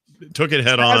we took it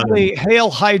head Sadly, on. Hail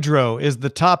Hydro is the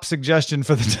top suggestion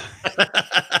for the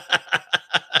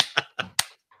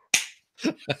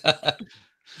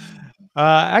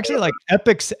actually, like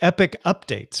Epic's epic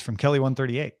updates from Kelly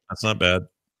 138. That's not bad.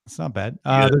 It's not bad.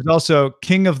 There's also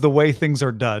King of the Way Things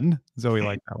Are Done. Zoe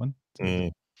liked that one.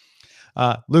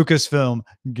 Lucasfilm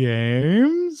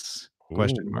games?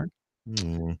 Question mark.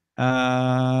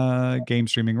 Game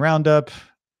streaming roundup.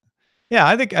 Yeah,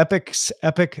 I think epic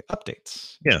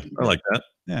updates. Yeah, I like that.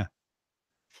 Yeah.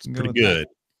 It's pretty good.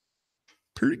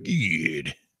 Pretty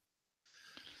good.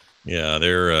 Yeah,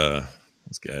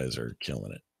 these guys are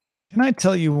killing it. Can I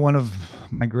tell you one of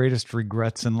my greatest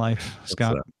regrets in life,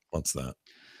 Scott? What's that?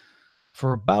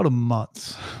 For about a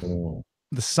month, Oh.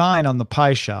 the sign on the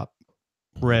pie shop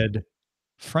read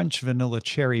French vanilla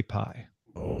cherry pie.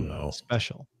 Oh no.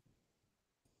 Special.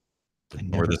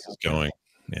 Where this is going.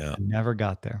 Yeah. I never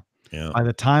got there. Yeah. By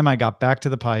the time I got back to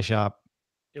the pie shop,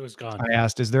 It was gone. I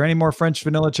asked, "Is there any more French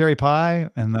vanilla cherry pie?"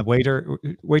 And the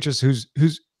waitress, who's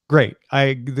great.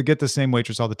 I get the same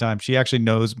waitress all the time. She actually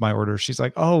knows my order. She's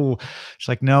like, "Oh," she's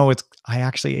like, "No, I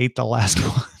actually ate the last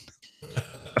one."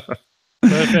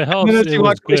 But if it helps, it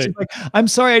was good. She's like, "I'm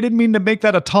sorry, I didn't mean to make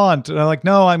that a taunt." And I'm like,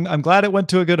 "No, I'm glad it went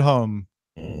to a good home."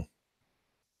 Mm.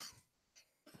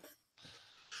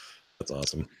 That's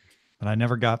awesome. But I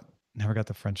never got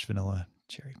the French vanilla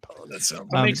cherry pie. Oh, that sounds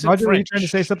What makes it Roger, were you French? trying to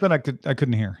say something? I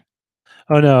couldn't hear.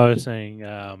 Oh no, I was saying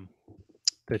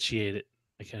that she ate it.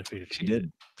 I kind of figured She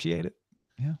did. She ate it.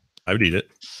 Yeah. I would eat it.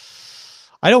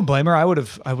 I don't blame her. I would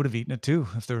have eaten it too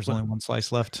if there was only one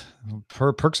slice left.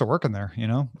 Her perks are working there, you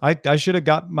know. I should have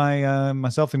got my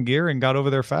myself in gear and got over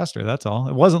there faster. That's all.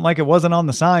 It wasn't like it wasn't on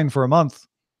the sign for a month.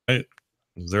 Right.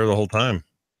 It was there the whole time.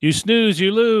 You snooze,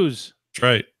 you lose. That's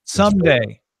right.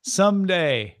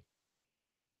 Someday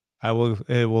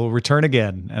it will return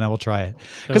again and I will try it.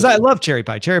 Because I love cherry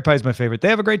pie. Cherry pie is my favorite. They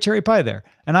have a great cherry pie there.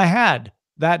 And I had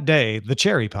that day the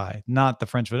cherry pie, not the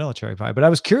French vanilla cherry pie. But I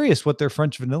was curious what their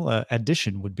French vanilla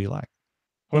edition would be like.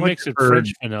 What makes it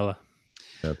French vanilla?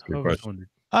 That's a good I always question.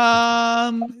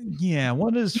 wondered. Yeah,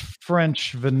 what is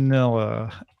French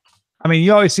vanilla? I mean,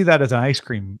 you always see that as an ice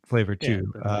cream flavor Yeah,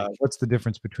 too. but like- What's the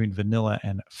difference between vanilla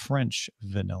and French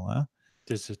vanilla?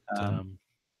 Does it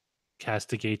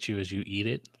castigate you as you eat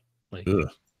it? Like Ugh.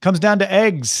 Comes down to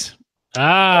eggs.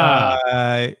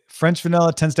 French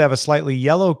vanilla tends to have a slightly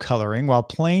yellow coloring, while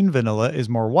plain vanilla is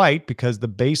more white because the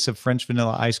base of French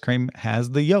vanilla ice cream has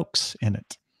the yolks in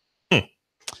it.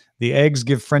 The eggs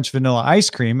give French vanilla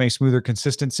ice cream a smoother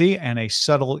consistency and a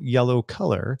subtle yellow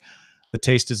color. The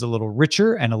taste is a little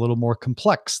richer and a little more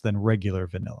complex than regular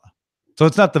vanilla. So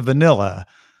it's not the vanilla,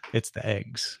 it's the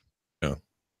eggs. Yeah.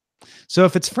 So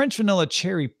if it's French vanilla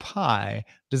cherry pie,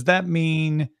 does that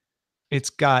mean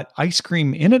it's got ice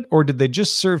cream in it, or did they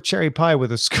just serve cherry pie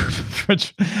with a scoop of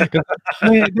French? I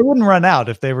mean, they wouldn't run out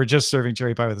if they were just serving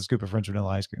cherry pie with a scoop of French vanilla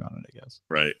ice cream on it, I guess.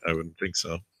 Right. I wouldn't think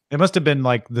so. It must have been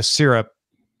like the syrup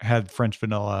had French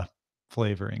vanilla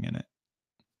flavoring in it.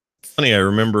 Funny, I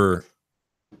remember,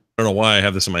 I don't know why I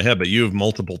have this in my head, but you have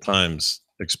multiple times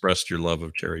expressed your love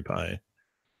of cherry pie.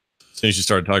 As soon as you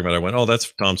started talking about it, I went, "Oh,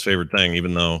 that's Tom's favorite thing,"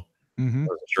 even though I wasn't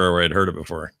sure where I'd heard it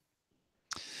before.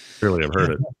 Clearly, I've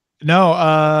heard it. No,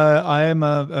 I am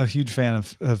a huge fan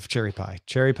of cherry pie.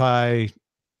 Cherry pie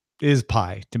is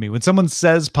pie to me. When someone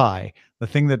says pie, the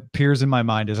thing that appears in my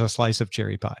mind is a slice of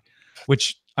cherry pie,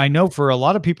 which I know for a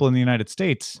lot of people in the United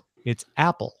States, it's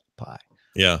apple pie.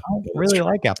 Yeah. I don't really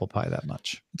like apple pie that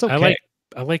much. It's okay.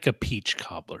 I like a peach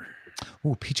cobbler.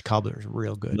 Oh, peach cobbler is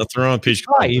real good. Nothing wrong with peach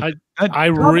Pie, I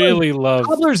really love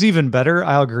cobbler's even better.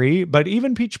 I'll agree, but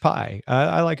even peach pie,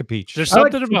 I like a peach. There's I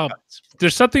like something peach about pies.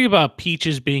 there's something about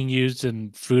peaches being used in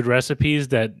food recipes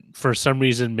that for some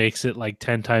reason makes it like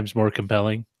 10 times more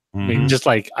compelling. I mean, just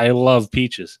like I love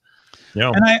peaches.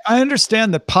 Yeah. And I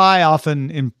understand that pie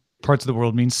often in parts of the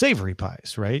world means savory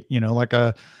pies, right? You know, like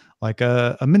a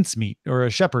mincemeat or a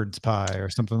shepherd's pie or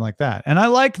something like that. And I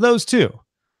like those too.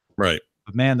 Right.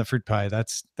 But man, the fruit pie,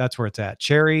 that's where it's at.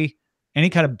 Cherry,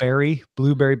 any kind of berry,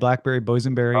 blueberry, blackberry,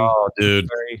 boysenberry. Oh, dude.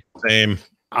 berry. Same.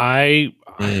 I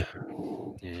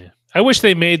wish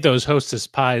they made those Hostess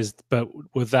pies, but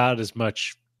without as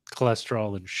much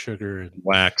cholesterol and sugar and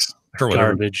Wax or whatever.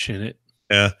 garbage in it.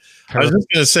 Yeah. I was just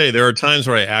going to say, there are times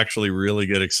where I actually really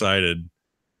get excited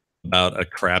about a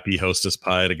crappy Hostess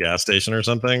pie at a gas station or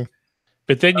something.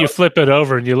 But then you flip it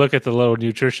over and you look at the little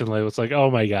nutrition label. It's like, oh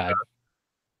my God.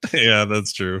 Yeah,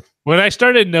 that's true. When I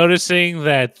started noticing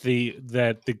that the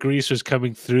grease was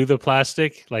coming through the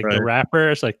plastic, like the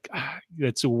wrapper, it's like,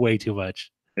 that's way too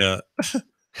much. Yeah.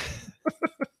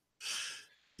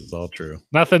 It's all true.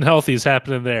 Nothing healthy is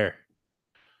happening there.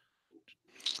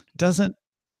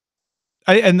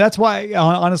 And that's why,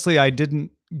 honestly, I didn't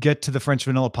get to the French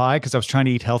vanilla pie because I was trying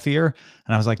to eat healthier.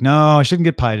 And I was like, no, I shouldn't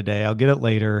get pie today. I'll get it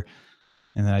later.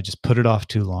 And then I just put it off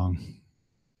too long.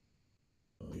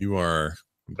 You are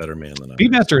a better man than I am.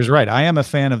 Beatmaster is right. I am a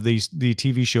fan of the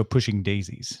TV show Pushing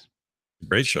Daisies.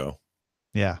 Great show.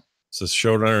 Yeah. It's the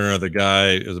showrunner of the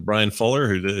guy. Is it Brian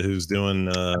Fuller who's doing?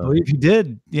 I believe he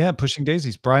did. Yeah, Pushing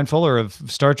Daisies. Brian Fuller of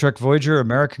Star Trek Voyager,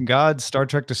 American Gods, Star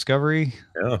Trek Discovery.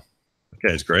 Yeah,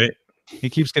 okay, it's great. He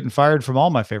keeps getting fired from all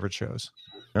my favorite shows.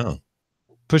 Oh,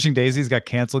 Pushing Daisies got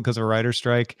canceled because of a writer's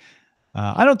strike.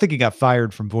 I don't think he got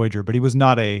fired from Voyager, but he was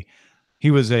not a.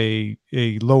 He was a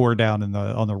lower down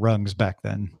on the rungs back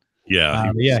then.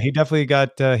 yeah, he definitely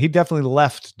got. He definitely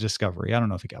left Discovery. I don't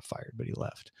know if he got fired, but he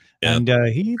left. Yeah. And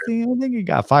I think he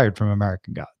got fired from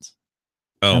American Gods.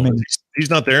 Oh, I mean, he's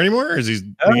not there anymore. Or is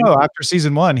he? Oh, after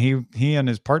season 1, he and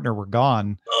his partner were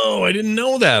gone. Oh, I didn't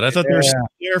know that. I thought they were still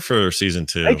there for season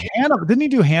 2. Like Hannibal, didn't he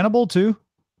do Hannibal too?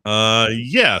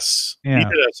 Yes, Yeah. He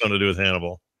did have something to do with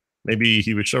Hannibal. Maybe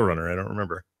he was showrunner. I don't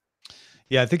remember.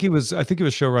 Yeah, I think he was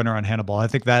showrunner on Hannibal. I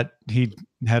think that he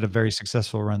had a very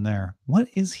successful run there. What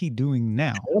is he doing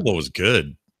now? Hannibal was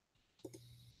good.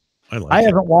 I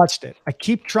haven't watched it. I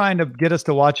keep trying to get us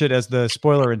to watch it as the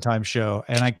Spoiler in Time show,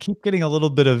 and I keep getting a little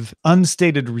bit of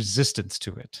unstated resistance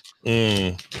to it.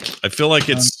 I feel like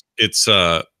it's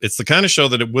the kind of show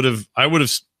that it would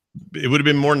have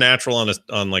been more natural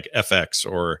on like FX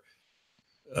or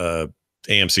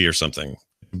AMC or something.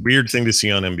 Weird thing to see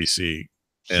on NBC.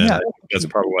 And Yeah, that's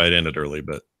probably why it ended early.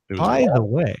 But it was by the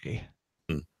way,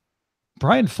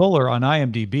 Brian Fuller on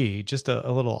IMDb, just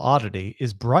a little oddity,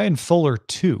 is Brian Fuller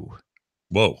 2.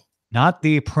 Whoa. Not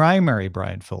the primary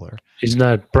Brian Fuller. He's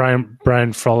not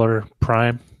Brian Fuller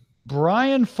Prime.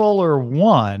 Brian Fuller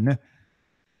 1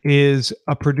 is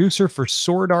a producer for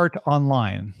Sword Art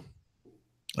Online.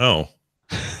 Oh.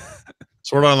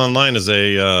 Sword Art Online is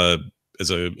an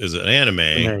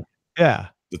anime. Yeah.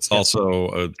 It's also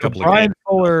a couple of Brian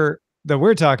Fuller that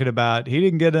we're talking about, he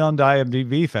didn't get onto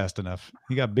IMDb fast enough.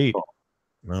 He got beat.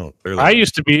 No, I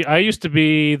used to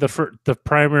be the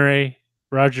primary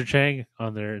Roger Chang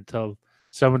on there until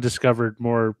someone discovered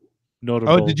more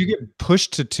notable. Oh, did you get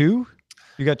pushed to 2?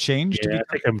 You got changed? Yeah, I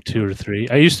think I'm 2 or 3.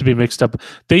 I used to be mixed up.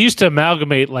 They used to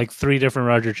amalgamate like 3 different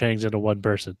Roger Changs into one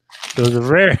person. So it was a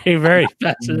very, very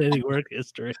fascinating work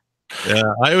history. Yeah,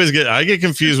 I get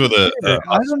confused with I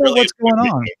don't know what's going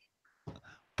on.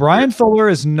 Brian Fuller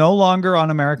is no longer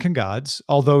on American Gods,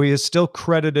 although he is still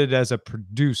credited as a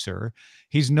producer.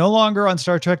 He's no longer on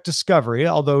Star Trek Discovery,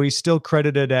 although he's still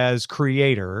credited as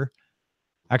creator.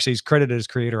 Actually, he's credited as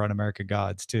creator on American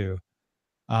Gods too.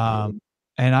 And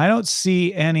I don't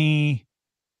see any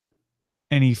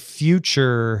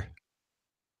future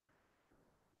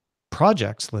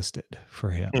projects listed for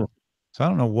him. So I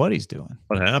don't know what he's doing.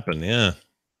 What happened? Yeah.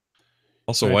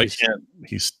 Also, why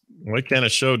can't a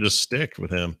show just stick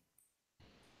with him?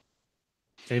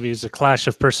 Maybe it's a clash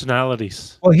of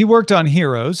personalities. Well, he worked on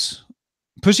Heroes.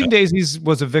 Pushing Daisies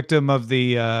was a victim of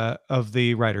the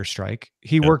writer's strike.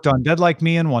 He worked on Dead Like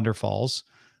Me and Wonderfalls.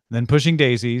 Then Pushing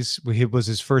Daisies was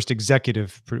his first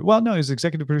executive. He was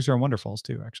executive producer on Wonderfalls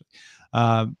too, actually.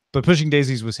 But Pushing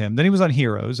Daisies was him. Then he was on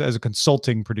Heroes as a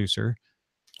consulting producer.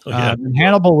 And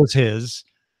Hannibal was his.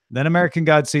 Then American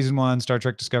Gods season 1, Star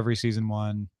Trek Discovery season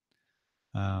 1.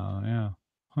 Not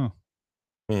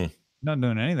doing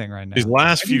anything right now. His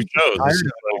last few shows,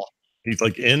 he's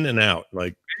like in and out.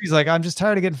 Like he's like, I'm just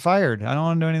tired of getting fired. I don't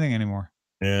want to do anything anymore.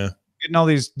 Yeah, getting all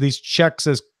these checks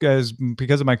as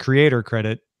because of my creator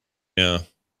credit. Yeah,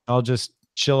 I'll just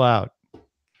chill out.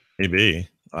 Maybe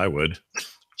I would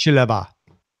chill out.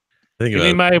 Give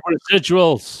me my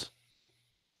residuals.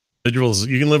 Residuals.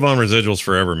 You can live on residuals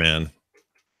forever, man.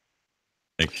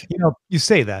 Like, you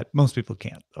say that. Most people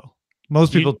can't, though.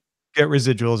 Most people get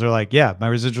residuals. Are like, yeah, my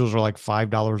residuals are like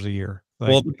 $5 a year. Like,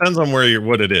 well, it depends on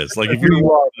what it is. Like if you're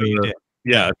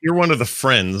if you're one of the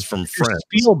friends from Friends,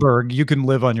 Spielberg, you can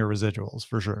live on your residuals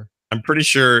for sure. I'm pretty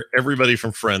sure everybody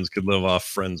from Friends could live off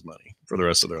Friends money for the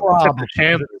rest of their life.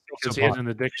 Because he has an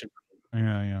addiction.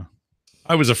 Yeah.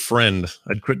 I was a friend.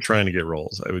 I'd quit trying to get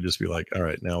roles. I would just be like, all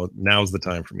right, now's the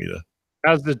time for me to.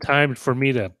 Now's the time for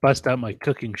me to bust out my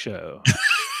cooking show.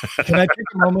 Can I take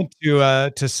a moment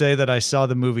to say that I saw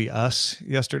the movie Us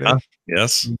yesterday?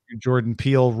 Yes. Jordan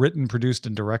Peele, written, produced,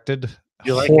 and directed.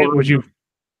 You like it?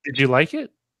 Did you like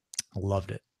it? I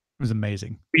loved it. It was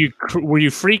amazing. Were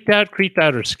you freaked out, creeped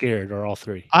out, or scared, or all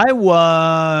three? I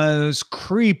was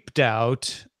creeped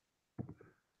out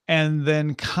and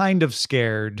then kind of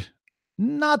scared.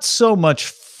 Not so much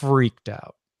freaked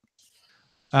out.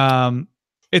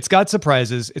 It's got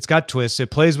surprises. It's got twists. It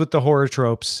plays with the horror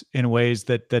tropes in ways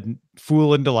that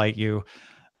fool and delight you.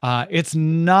 It's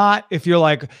not, if you're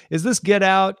like, is this Get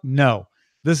Out? No,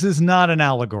 this is not an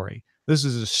allegory. This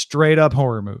is a straight up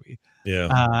horror movie.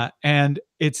 Yeah. And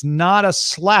it's not a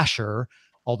slasher,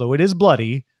 although it is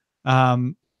bloody.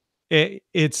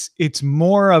 It's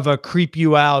more of a creep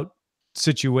you out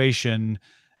situation,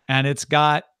 and it's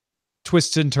got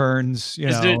twists and turns,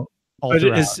 all But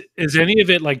throughout. is any of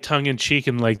it like tongue in cheek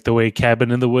and like the way Cabin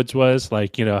in the Woods was?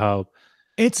 Like, how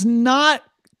It's not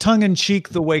tongue in cheek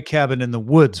the way Cabin in the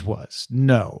Woods was.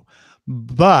 No.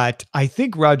 But I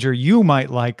think, Roger, you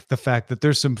might like the fact that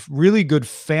there's some really good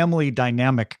family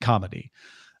dynamic comedy.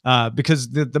 Because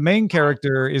the main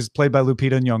character is played by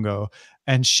Lupita Nyong'o,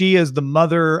 and she is the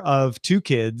mother of 2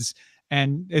 kids.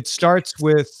 And it starts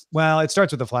with a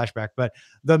flashback, but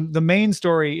the main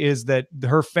story is that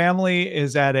her family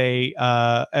is at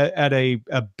a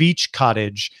beach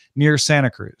cottage near Santa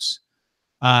Cruz,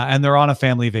 and they're on a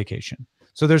family vacation.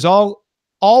 So there's all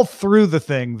through the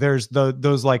thing. There's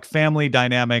those like family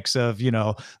dynamics of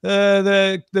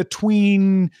the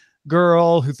tween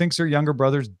girl who thinks her younger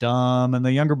brother's dumb, and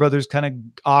the younger brother's kind of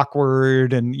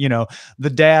awkward, and the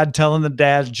dad telling the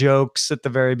dad jokes at the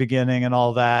very beginning and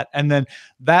all that. And then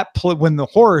when the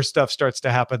horror stuff starts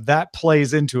to happen, that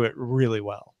plays into it really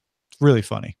well. It's really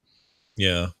funny.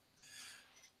 Yeah,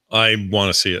 I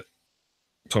want to see it,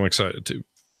 so I'm excited too.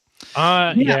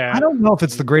 Yeah. I don't know if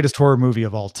it's the greatest horror movie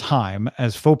of all time,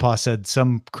 as Faux said,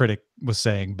 some critic was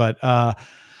saying, but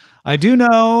I do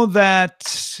know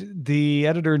that the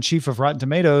editor-in-chief of Rotten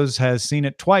Tomatoes has seen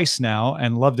it twice now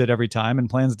and loved it every time and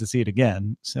plans to see it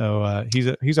again. So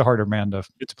he's a harder man to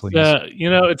please.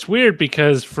 It's weird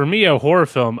because for me, a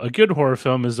good horror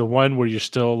film is the one where you're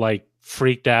still like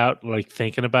freaked out, like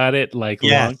thinking about it, like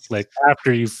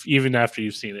after you've seen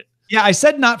it. Yeah, I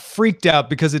said not freaked out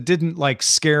because it didn't like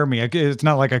scare me. It's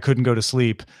not like I couldn't go to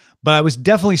sleep, but I was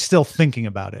definitely still thinking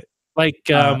about it. Like,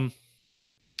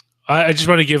 I just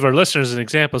want to give our listeners an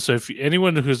example. So if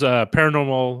anyone who's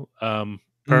paranormal,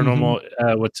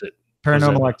 what's it?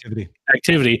 Paranormal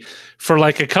activity. For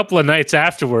like a couple of nights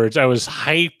afterwards, I was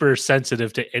hyper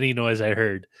sensitive to any noise I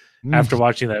heard after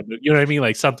watching that. You know what I mean?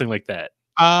 Like something like that.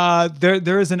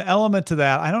 There is an element to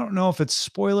that. I don't know if it's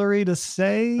spoilery to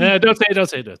say. Don't say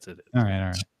it. All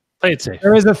right. Play it safe.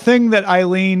 There is a thing that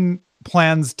Eileen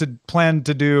planned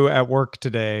to do at work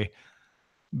today,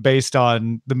 based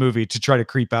on the movie, to try to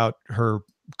creep out her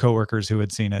coworkers who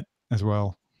had seen it as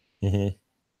well. Mm-hmm.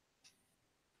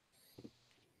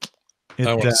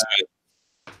 I want to see it.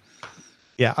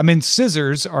 Yeah, I mean,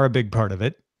 scissors are a big part of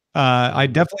it. I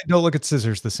definitely don't look at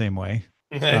scissors the same way.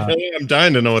 I'm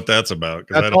dying to know what that's about.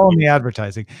 That's all in the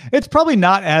advertising. It's probably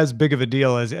not as big of a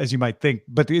deal as you might think,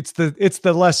 but it's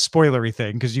the less spoilery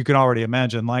thing, because you can already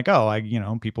imagine like,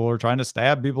 people are trying to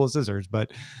stab people with scissors,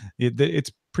 but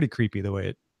it's pretty creepy the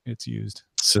way it's used.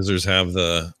 Scissors have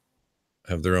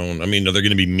their own. I mean, are there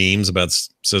going to be memes about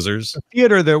scissors? The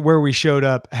theater where we showed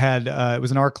up had it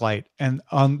was an arc light, and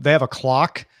they have a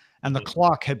clock, and the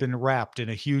clock had been wrapped in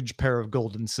a huge pair of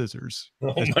golden scissors.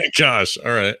 Oh my gosh!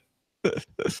 All right.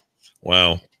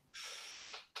 Wow.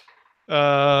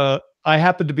 I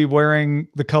happened to be wearing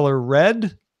the color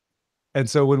red, and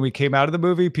so when we came out of the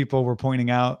movie, people were pointing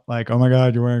out like, "Oh my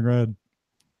God, you're wearing red."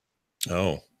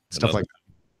 Oh, stuff like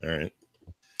that. All right.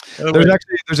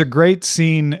 There's a great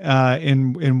scene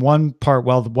in one part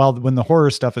while when the horror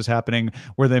stuff is happening,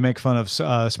 where they make fun of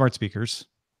smart speakers.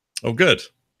 Oh, good.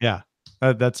 Yeah,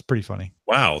 that's pretty funny.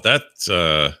 Wow, that's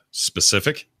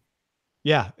specific.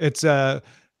 Yeah, it's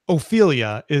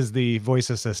Ophelia is the voice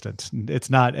assistant. It's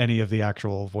not any of the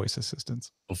actual voice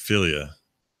assistants. Ophelia.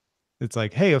 It's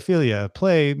like, hey, Ophelia,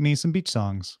 play me some beach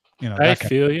songs. I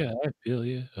feel you,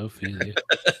 Ophelia.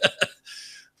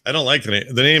 I don't like the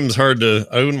name. The name's hard to.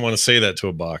 I wouldn't want to say that to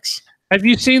a box. Have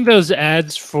you seen those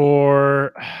ads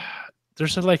for?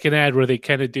 There's like an ad where they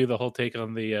kind of do the whole take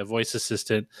on the voice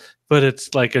assistant, but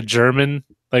it's like a German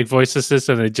like voice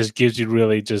assistant. And it just gives you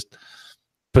really just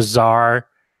bizarre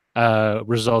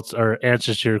results or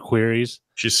answers to your queries.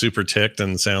 She's super ticked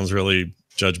and sounds really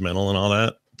judgmental and all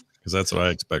that, because that's what I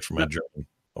expect from my German.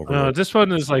 No, this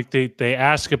one is like they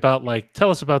ask about like,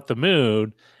 tell us about the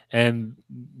moon, and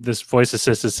this voice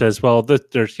assistant says, well,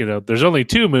 there's only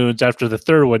 2 moons after the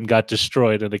third one got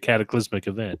destroyed in a cataclysmic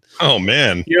event. Oh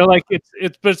man, you're like but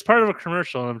it's part of a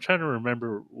commercial, and I'm trying to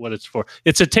remember what it's for.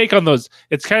 It's a take on those.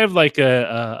 It's kind of like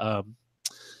a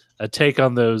take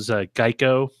on those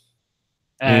Geico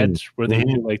ads where they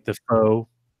do like the faux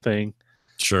thing.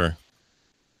 Sure.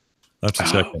 That's a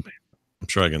second. I'm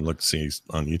sure I can look to see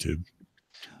on YouTube.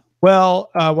 Well,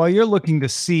 while you're looking to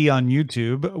see on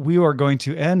YouTube, we are going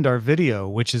to end our video,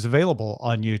 which is available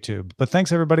on YouTube. But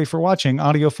thanks everybody for watching.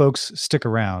 Audio folks, stick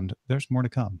around. There's more to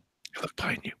come. I look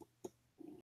behind you.